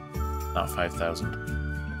 not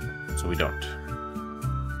 5,000. So we don't.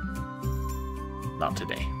 Not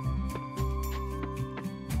today.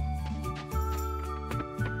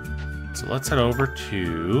 So let's head over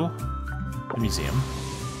to the museum.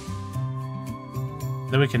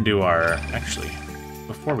 Then we can do our... Actually...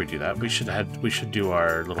 Before we do that, we should do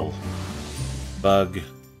our little bug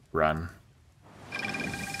run.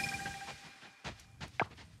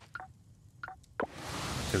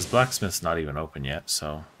 Because blacksmith's not even open yet,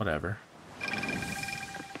 so whatever.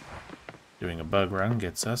 Doing a bug run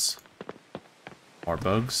gets us more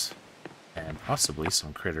bugs and possibly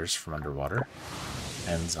some critters from underwater.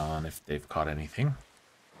 Depends on if they've caught anything.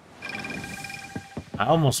 I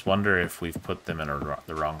almost wonder if we've put them in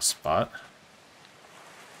the wrong spot.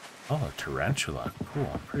 Oh, a tarantula. Cool.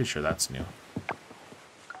 I'm pretty sure that's new.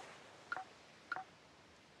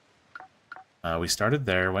 We started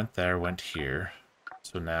there, went here.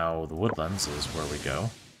 So now the woodlands is where we go.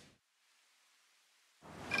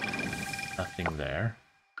 Nothing there.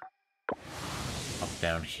 Up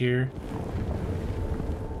down here.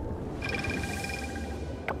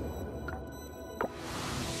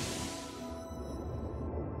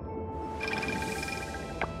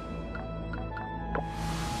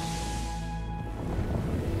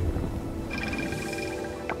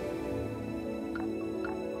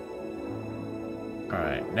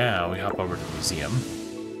 Alright, now we hop over to the museum.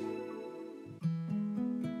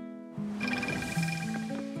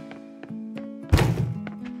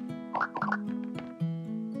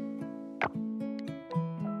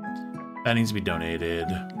 That needs to be donated.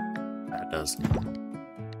 That doesn't.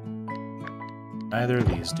 Neither of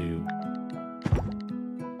these do.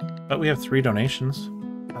 But we have 3 donations.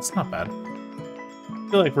 That's not bad. I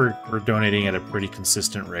feel like we're donating at a pretty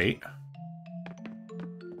consistent rate.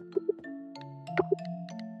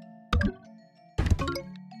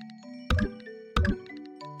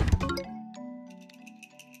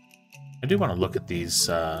 I do want to look at these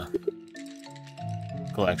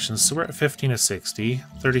collections. So we're at 15 of 60,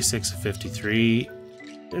 36 of 53.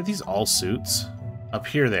 Are these all suits? Up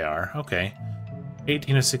here they are. Okay.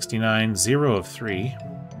 18 of 69, 0 of 3,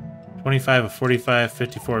 25 of 45,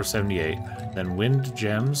 54 of 78. Then wind,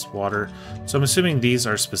 gems, water. So I'm assuming these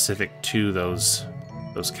are specific to those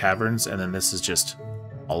caverns, and then this is just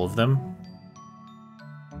all of them.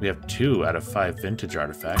 We have 2 out of 5 vintage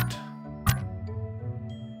artifact.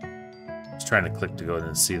 I was trying to click to go in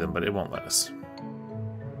and see them, but it won't let us.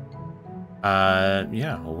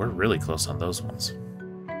 Yeah, well, we're really close on those ones.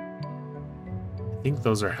 I think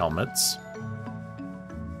those are helmets.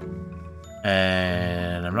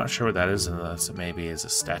 And I'm not sure what that is, unless it maybe is a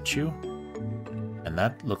statue. And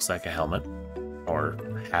that looks like a helmet. Or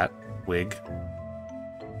hat, wig.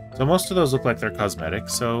 So most of those look like they're cosmetic,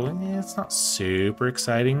 so yeah, it's not super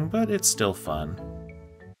exciting, but it's still fun.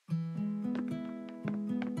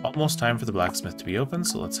 Almost time for the blacksmith to be open,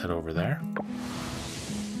 so let's head over there.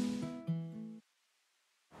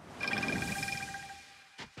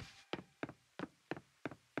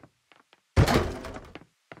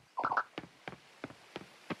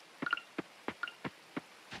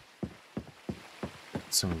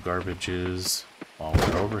 Some garbages while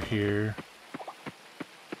we're over here.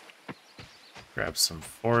 Grab some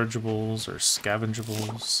forageables or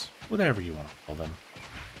scavengeables, whatever you want to call them.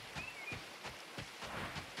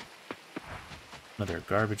 Another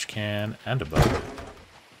garbage can and a bug.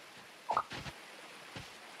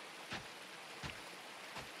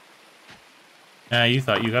 Ah, you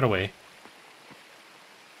thought you got away.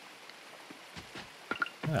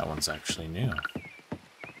 That one's actually new.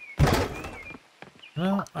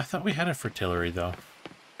 Well, I thought we had a fertility, though.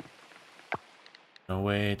 No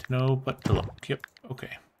way to know but to look. Yep,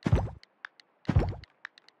 okay.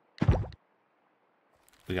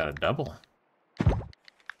 We got a double.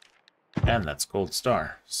 And that's gold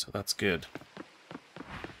star, so that's good.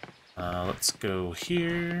 Let's go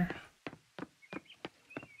here.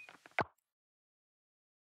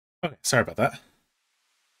 Okay, sorry about that.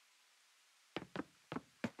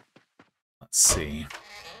 Let's see.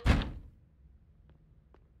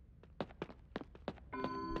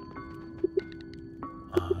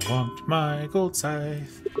 I want my gold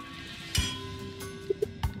scythe.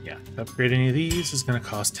 Yeah, to upgrade any of these is going to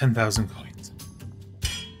cost 10,000 coins.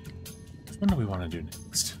 Which one do we want to do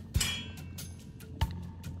next?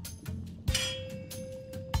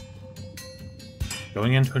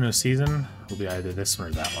 Going into a new season will be either this one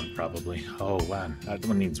or that one, probably. Oh, wow, that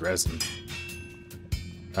one needs resin.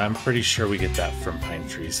 I'm pretty sure we get that from pine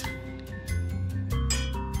trees.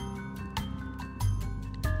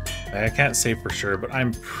 I can't say for sure, but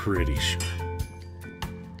I'm pretty sure.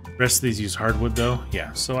 The rest of these use hardwood, though.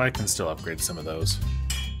 Yeah, so I can still upgrade some of those.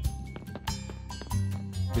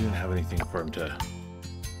 We didn't have anything for him to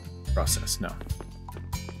process, no.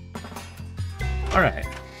 Alright,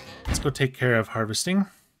 let's go take care of harvesting.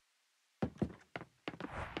 And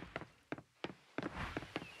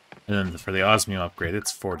then for the osmium upgrade,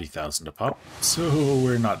 it's 40,000 to pop. So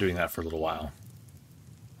we're not doing that for a little while.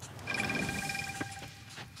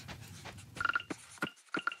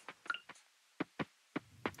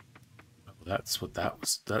 That's what that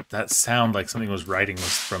was. That sound like something was writing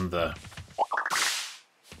was from that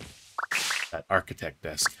architect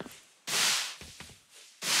desk.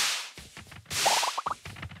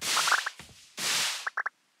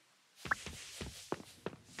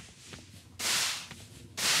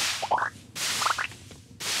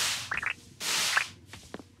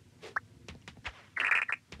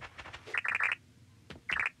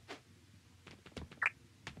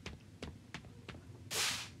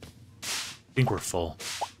 I think we're full.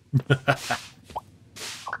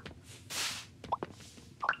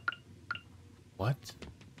 What?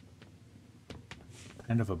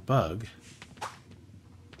 Kind of a bug.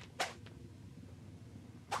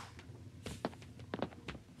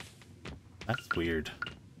 That's weird.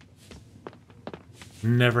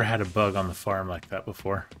 Never had a bug on the farm like that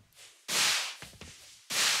before.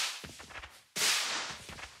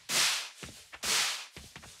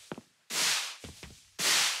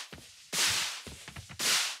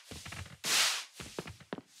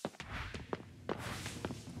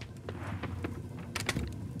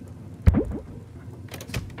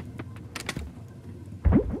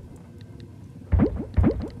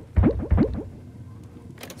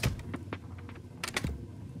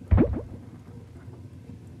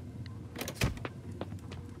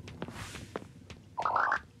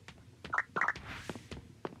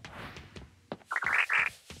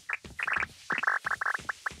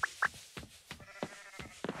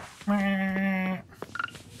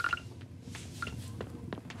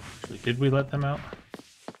 Did we let them out?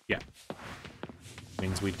 Yeah. I mean,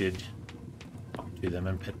 because we did talk to them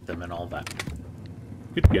and pet them and all that.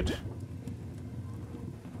 Good, good.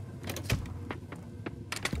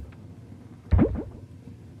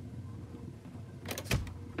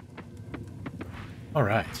 All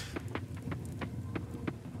right.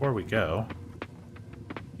 Before we go,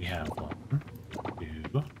 we have 1,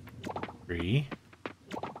 2, 3,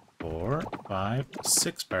 4, 5,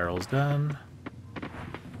 6 barrels done.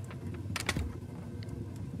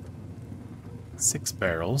 6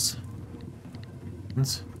 barrels.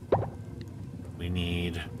 We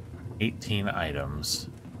need 18 items.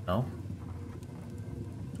 No?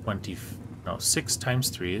 20. No, 6 times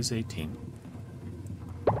 3 is 18.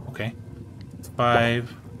 Okay.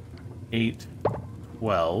 5, 8,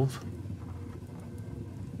 12.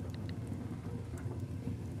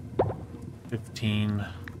 15.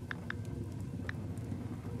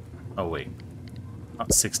 Oh, wait.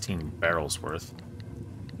 Not 16 barrels worth.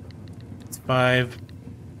 It's 5.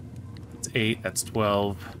 It's 8. That's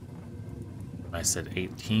 12. I said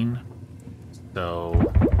 18.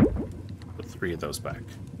 So, put 3 of those back.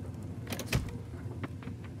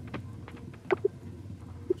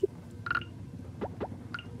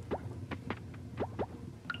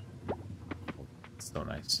 So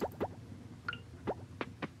nice.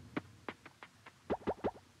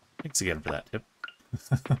 Thanks again for that tip.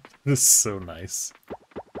 This is so nice.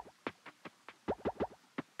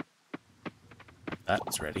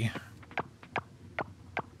 That's ready.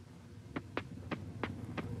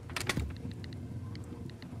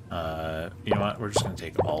 You know what? We're just going to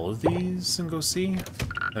take all of these and go see.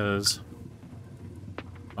 Because...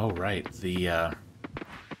 Oh, right. The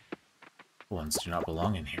ones do not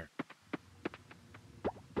belong in here.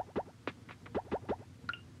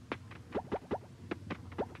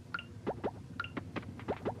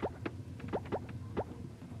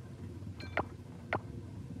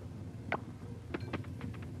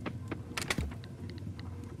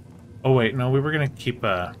 Oh, wait. No, we were going to keep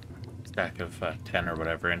a stack of 10 or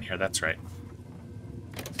whatever in here. That's right.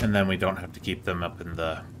 And then we don't have to keep them up in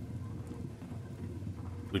the...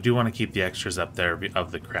 We do want to keep the extras up there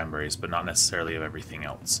of the cranberries, but not necessarily of everything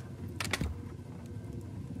else.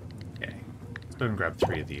 Okay. Let's go and grab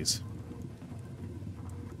 3 of these.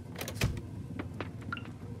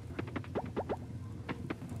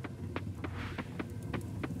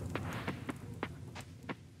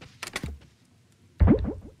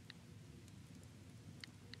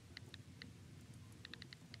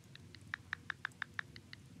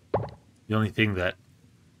 The only thing that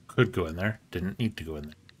could go in there didn't need to go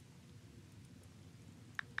in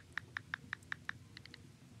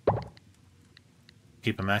there.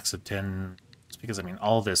 Keep a max of 10, just because, I mean,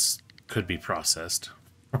 all this could be processed.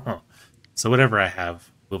 So whatever I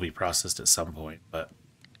have will be processed at some point, but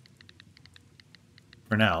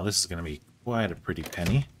for now, this is going to be quite a pretty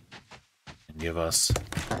penny and give us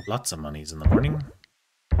lots of monies in the morning.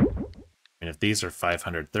 I mean, if these are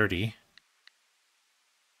 530,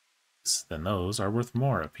 then those are worth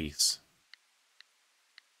more apiece.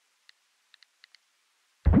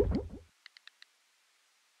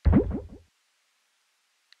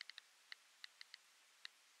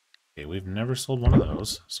 Okay, we've never sold one of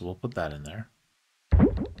those, so we'll put that in there.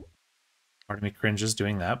 Part of me cringes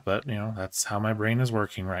doing that, but, you know, that's how my brain is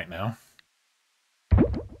working right now.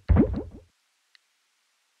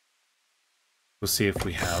 We'll see if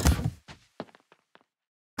we have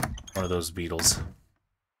one of those beetles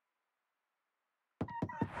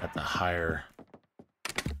at the higher...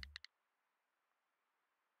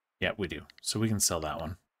 Yeah, we do. So we can sell that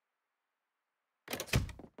one.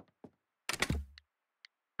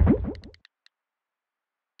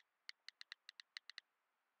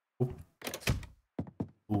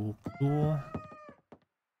 Cool, cool.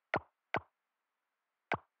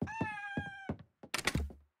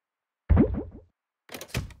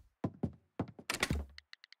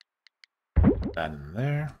 That in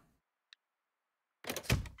there.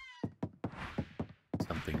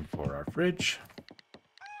 Something for our fridge.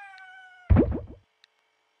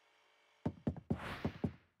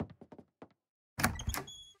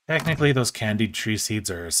 Technically, those candied tree seeds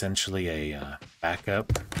are essentially a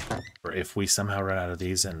backup for if we somehow run out of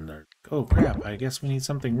these and they're, oh crap, I guess we need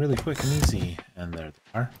something really quick and easy. And there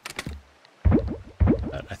they are.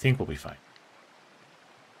 But I think we'll be fine.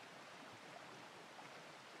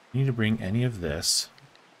 Need to bring any of this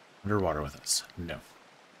underwater with us? No.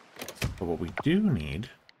 But what we do need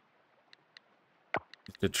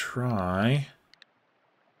is to try...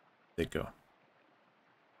 There you go.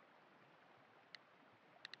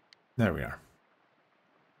 There we are.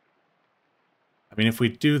 I mean, if we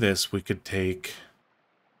do this, we could take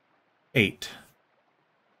 8.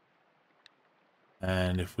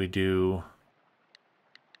 And if we do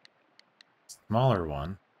smaller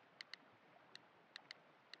one,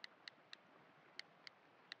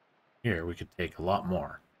 here we could take a lot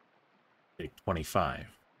more. Take 25.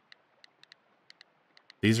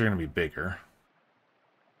 These are going to be bigger.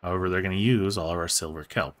 However, they're going to use all of our silver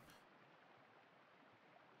kelp.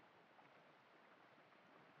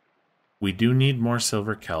 We do need more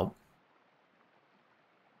silver kelp,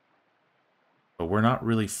 but we're not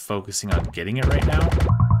really focusing on getting it right now.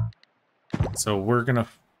 So we're gonna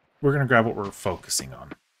grab what we're focusing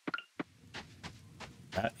on.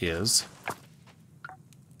 That is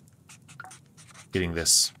getting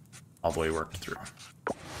this all the way worked through.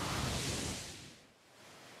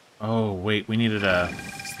 Oh wait, we needed a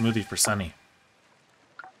smoothie for Sunny.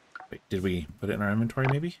 Wait, did we put it in our inventory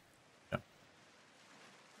maybe? No.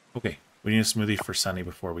 Okay, we need a smoothie for Sunny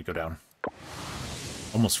before we go down.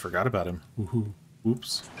 Almost forgot about him. Woohoo.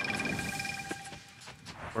 Oops.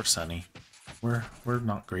 Poor Sunny. We're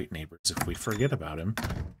not great neighbors if we forget about him.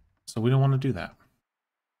 So we don't want to do that.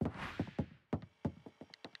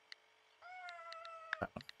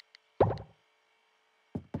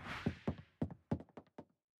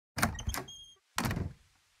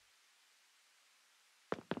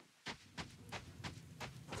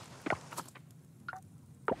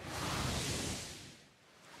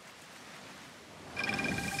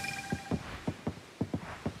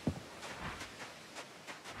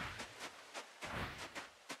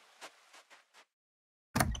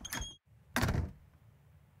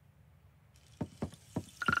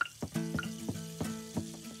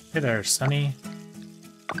 Hey there, Sunny.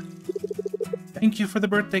 Thank you for the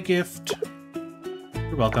birthday gift.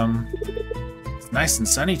 You're welcome. It's nice and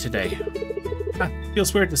sunny today.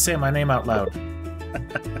 Feels weird to say my name out loud.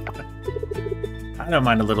 I don't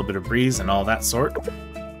mind a little bit of breeze and all that sort.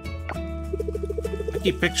 I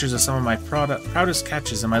keep pictures of some of my proudest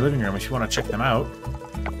catches in my living room if you want to check them out.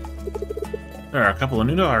 There are a couple of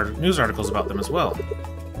news articles about them as well.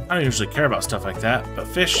 I don't usually care about stuff like that, but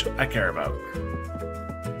fish I care about.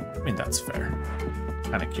 I mean, that's fair.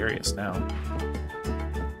 Kind of curious now.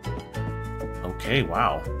 Okay,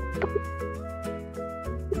 wow.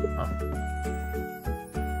 Oh.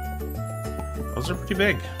 Those are pretty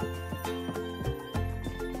big.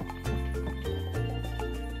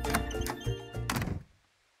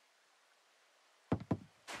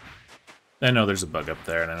 I know there's a bug up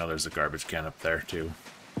there, and I know there's a garbage can up there, too.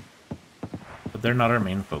 But they're not our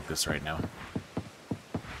main focus right now.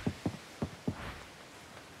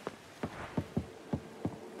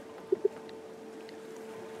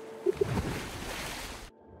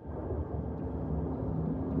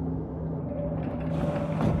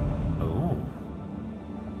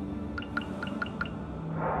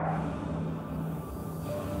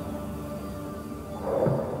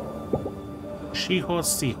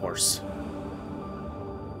 She-horse, seahorse.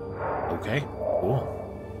 Okay, cool.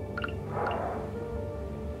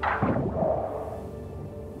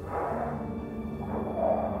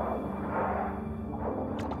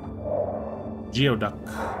 Geoduck.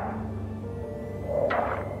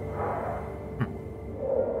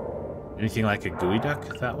 Anything like a gooey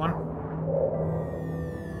duck, that one?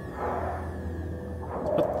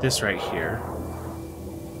 Let's put this right here.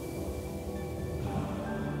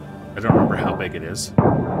 I don't remember how big it is.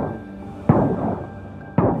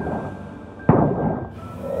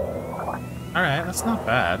 Alright, that's not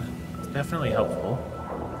bad. It's definitely helpful.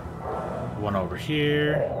 One over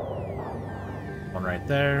here. One right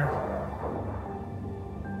there.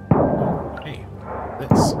 Hey,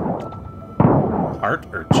 this. Heart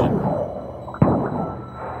urchin.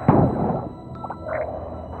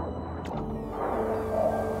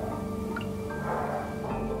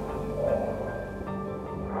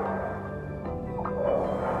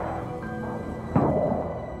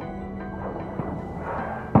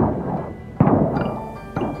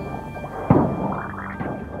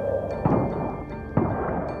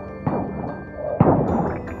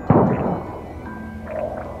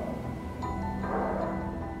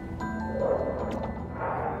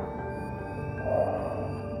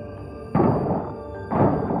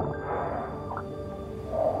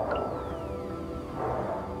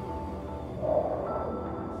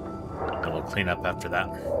 Clean up after that.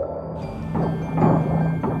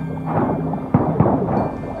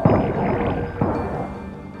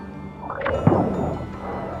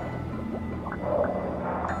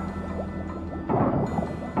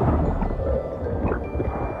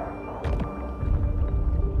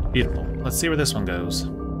 Beautiful. Let's see where this one goes.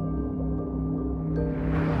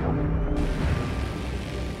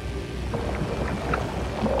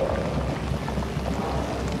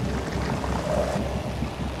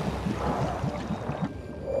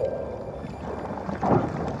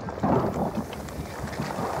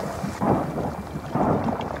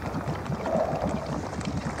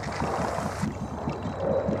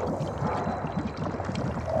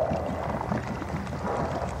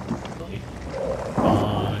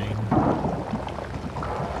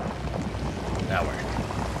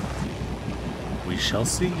 shall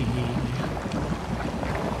see.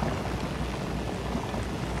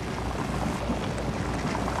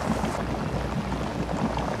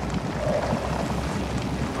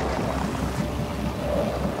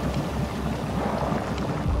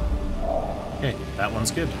 Okay, that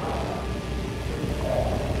one's good.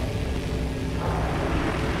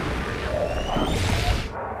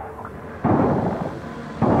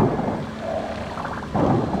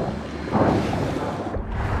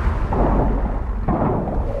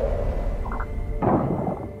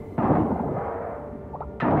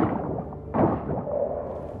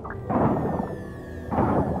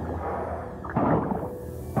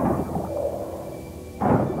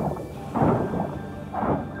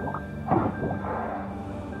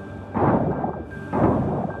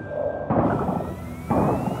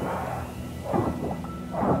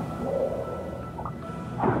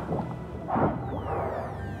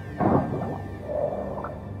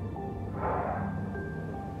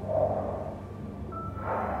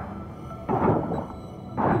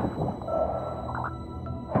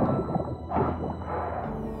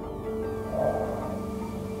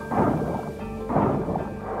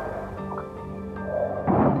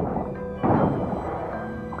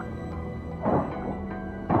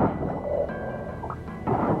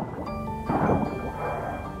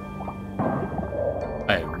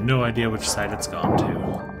 I have no idea which side it's gone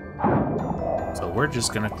to. So we're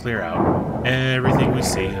just gonna clear out everything we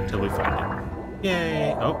see until we find it.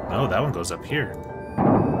 Yay! Oh, no, that one goes up here.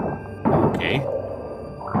 Okay.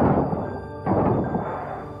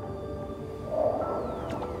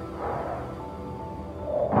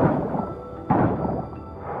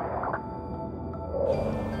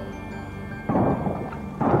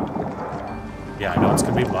 Yeah, I know it's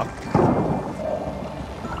gonna be blocked.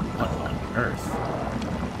 What on earth?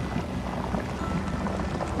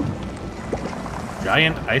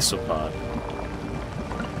 Giant isopod.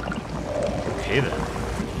 Okay then.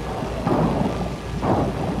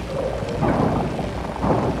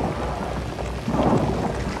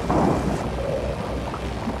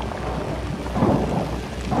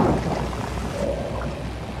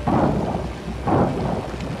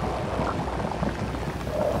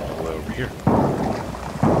 All the way over here.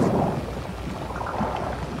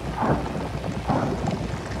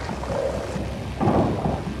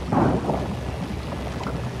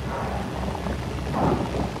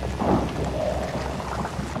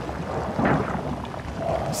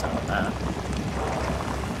 Sound that.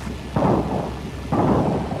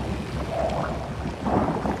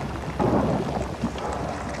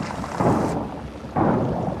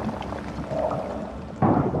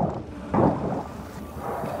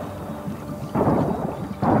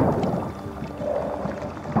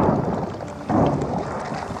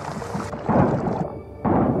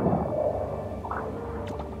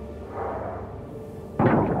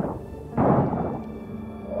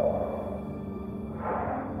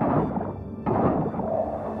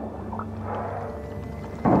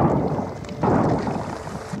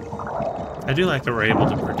 I do like that we're able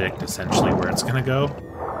to predict essentially where it's gonna go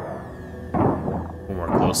when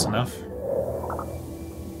we're close enough.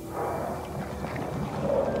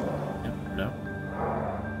 Yep, no.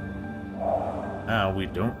 Now we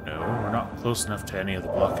don't know. We're not close enough to any of the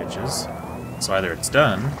blockages. So either it's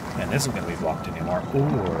done and isn't going to be blocked anymore,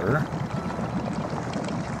 or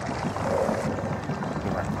we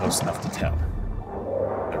weren't close enough to tell.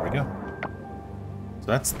 There we go. So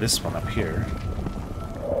that's this one up here.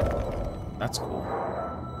 That's cool.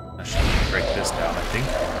 I should break this down, I think.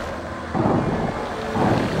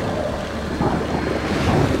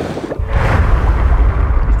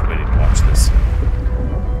 Just waiting to watch this.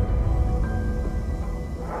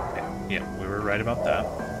 Okay. Yeah, we were right about that.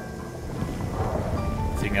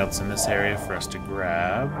 Nothing else in this area for us to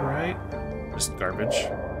grab, right? Just garbage.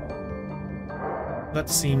 That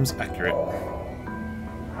seems accurate.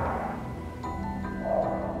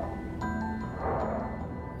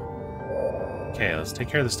 Okay, let's take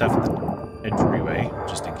care of the stuff at the entryway,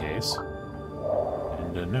 just in case.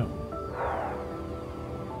 And no.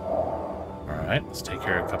 Alright, let's take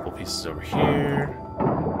care of a couple pieces over here.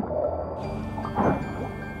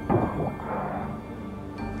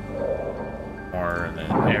 More in the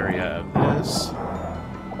area of this.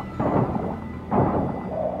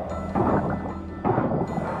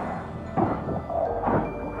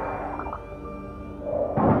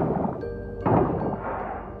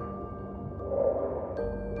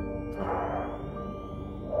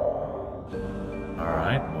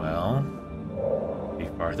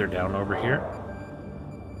 Farther down over here.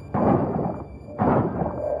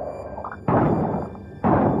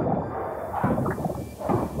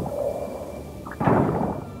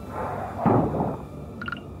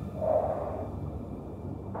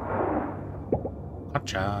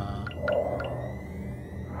 da.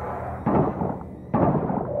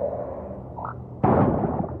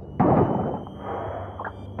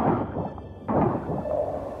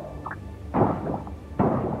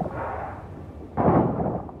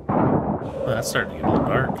 Oh, that's starting to get a little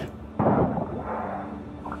dark.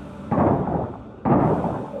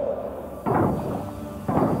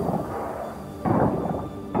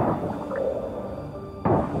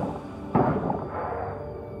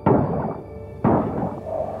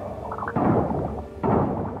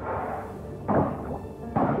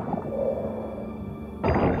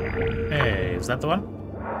 Hey, is that the one?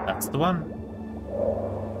 That's the one.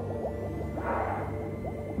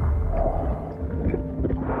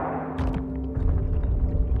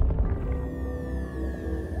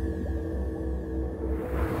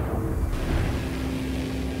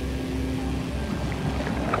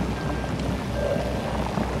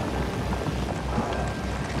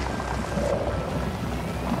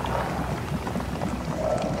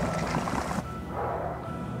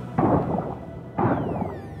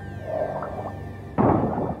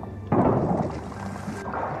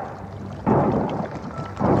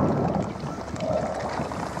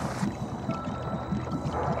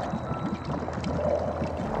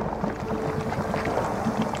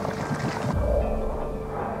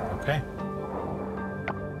 Okay.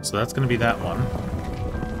 So that's going to be that one.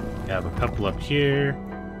 We have a couple up here,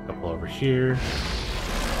 a couple over here.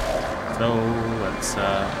 So let's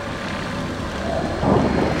go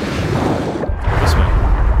this way.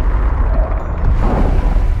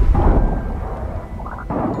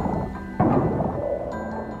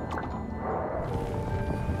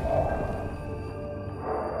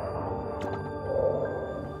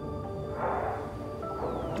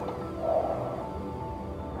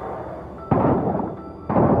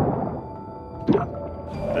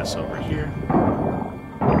 This over here.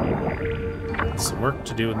 Some work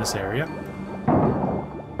to do in this area.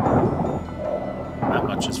 Not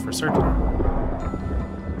much is for certain.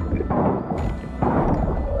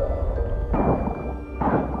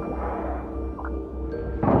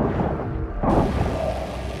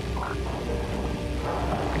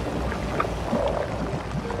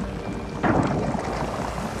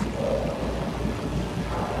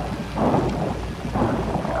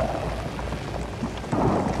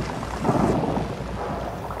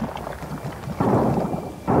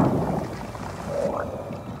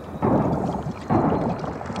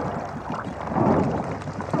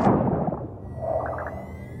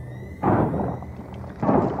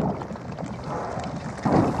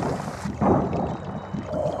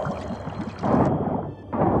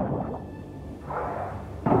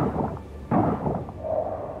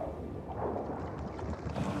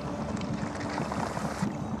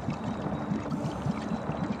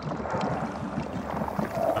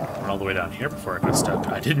 All the way down here before I got stuck.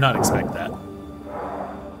 I did not expect that.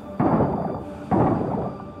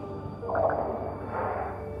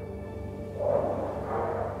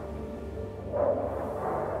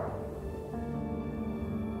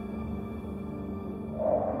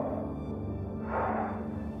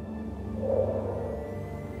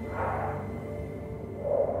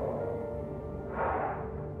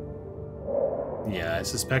 Yeah, I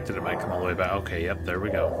suspected it might come all the way back. Okay, yep, there we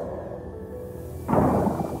go.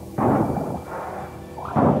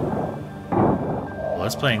 Well,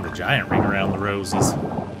 it's playing the giant ring around the roses.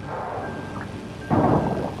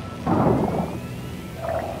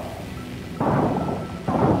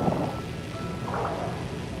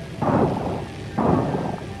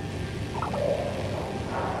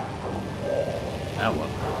 That one.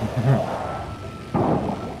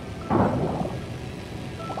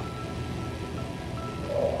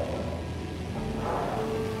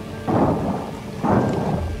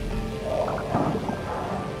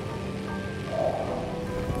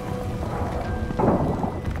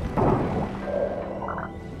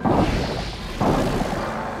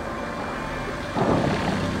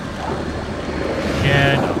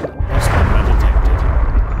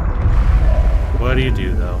 What do you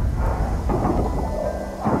do, though?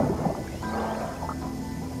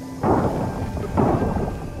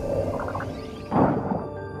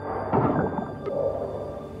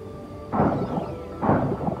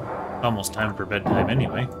 Almost time for bedtime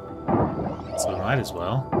anyway, so we might as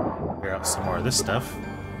well clear out some more of this stuff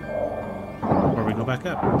before we go back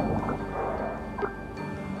up.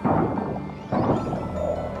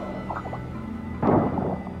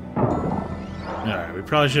 Alright, we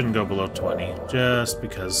probably shouldn't go below 20, just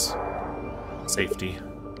because safety.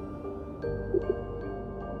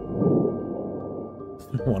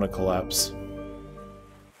 I want to collapse.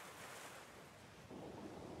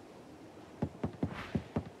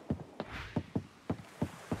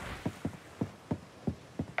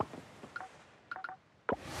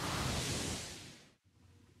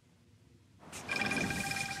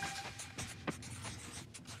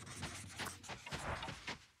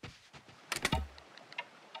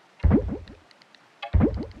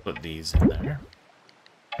 put these in there.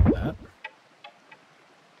 That.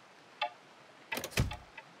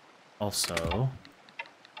 Also,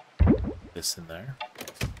 this in there.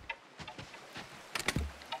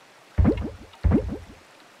 I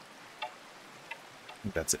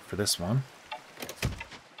think that's it for this one.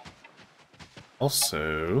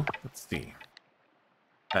 Also, let's see.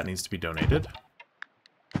 That needs to be donated.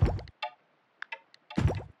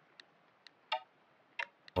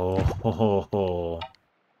 Oh, ho, ho, ho.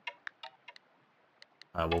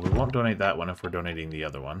 Well, we won't donate that one if we're donating the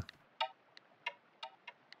other one.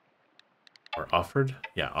 Or offered?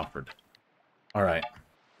 Yeah, offered. All right.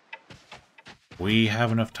 We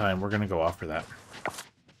have enough time. We're going to go offer that.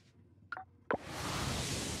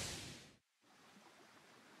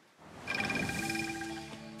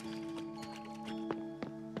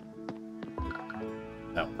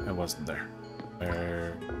 No, it wasn't there.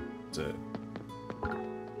 Where is it?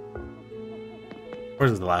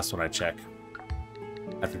 Where's the last one I check?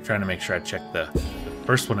 After trying to make sure I check the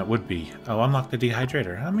first one, it would be, oh, unlock the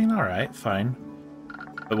dehydrator. I mean, all right, fine.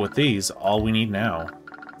 But with these, all we need now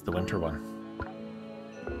is the winter one.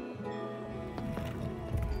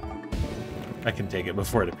 I can take it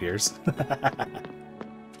before it appears.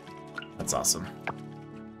 That's awesome.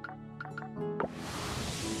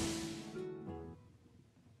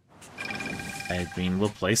 I mean, we'll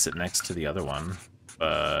place it next to the other one,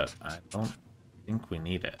 but I don't think we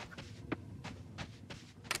need it.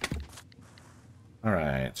 All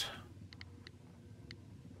right.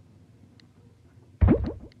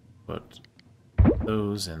 Put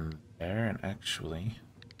those in there, and actually,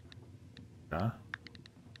 have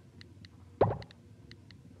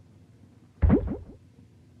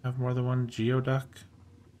more than one geoduck.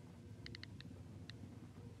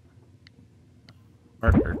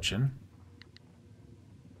 Art urchin.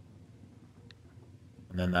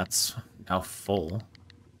 And then that's now full.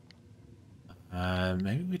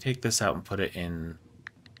 Maybe we take this out and put it in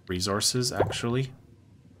resources, actually.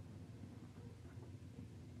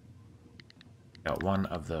 Got one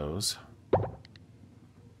of those.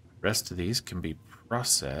 Rest of these can be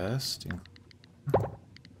processed.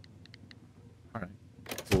 Alright,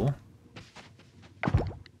 cool.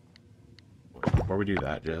 Before we do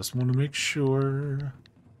that, just want to make sure.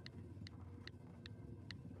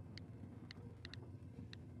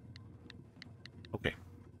 Okay.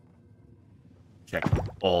 Check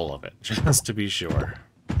all of it, just to be sure.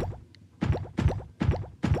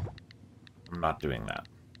 I'm not doing that.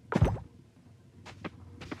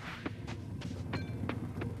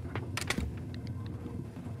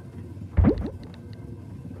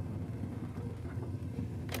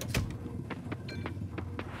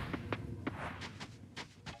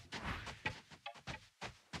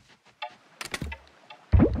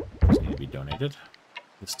 Those need to be donated.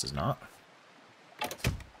 This does not.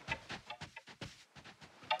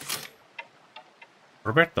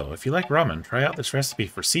 Roberto, if you like ramen, try out this recipe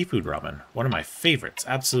for seafood ramen. One of my favorites.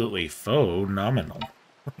 Absolutely phenomenal.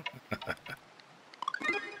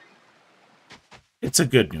 It's a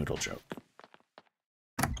good noodle joke.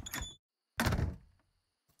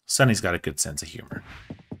 Sunny's got a good sense of humor.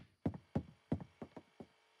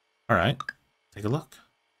 Alright, take a look.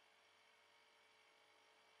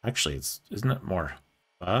 Actually, isn't it more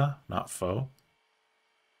pho, not faux?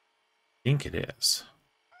 I think it is.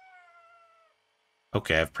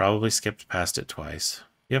 Okay, I've probably skipped past it twice.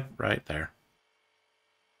 Yep, right there.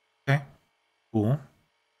 Okay, cool.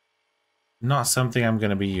 Not something I'm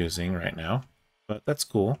going to be using right now, but that's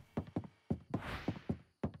cool.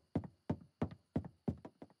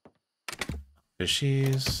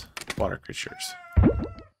 Fishies, water creatures.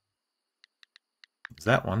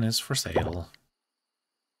 That one is for sale.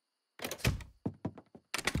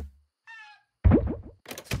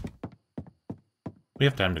 We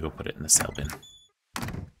have time to go put it in the sale bin.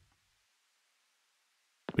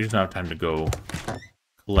 We just don't have time to go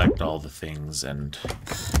collect all the things and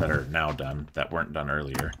that are now done, that weren't done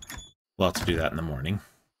earlier. We'll have to do that in the morning.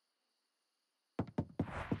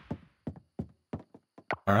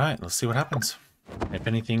 Alright, let's see what happens. If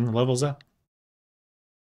anything levels up.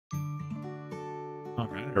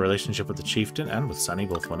 Alright, our relationship with the chieftain and with Sunny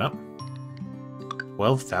both went up.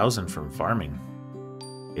 12,000 from farming.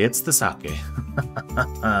 It's the sake.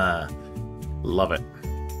 Love it.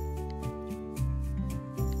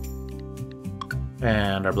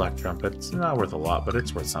 And our black trumpet's not worth a lot, but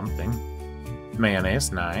it's worth something.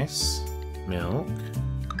 Mayonnaise, nice. Milk.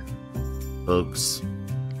 Bugs.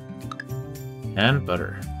 And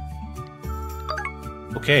butter.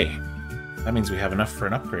 Okay. That means we have enough for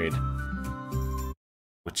an upgrade.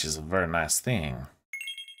 Which is a very nice thing.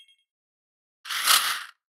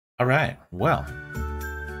 Alright, well.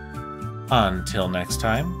 Until next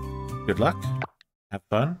time, good luck, have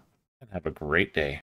fun, and have a great day.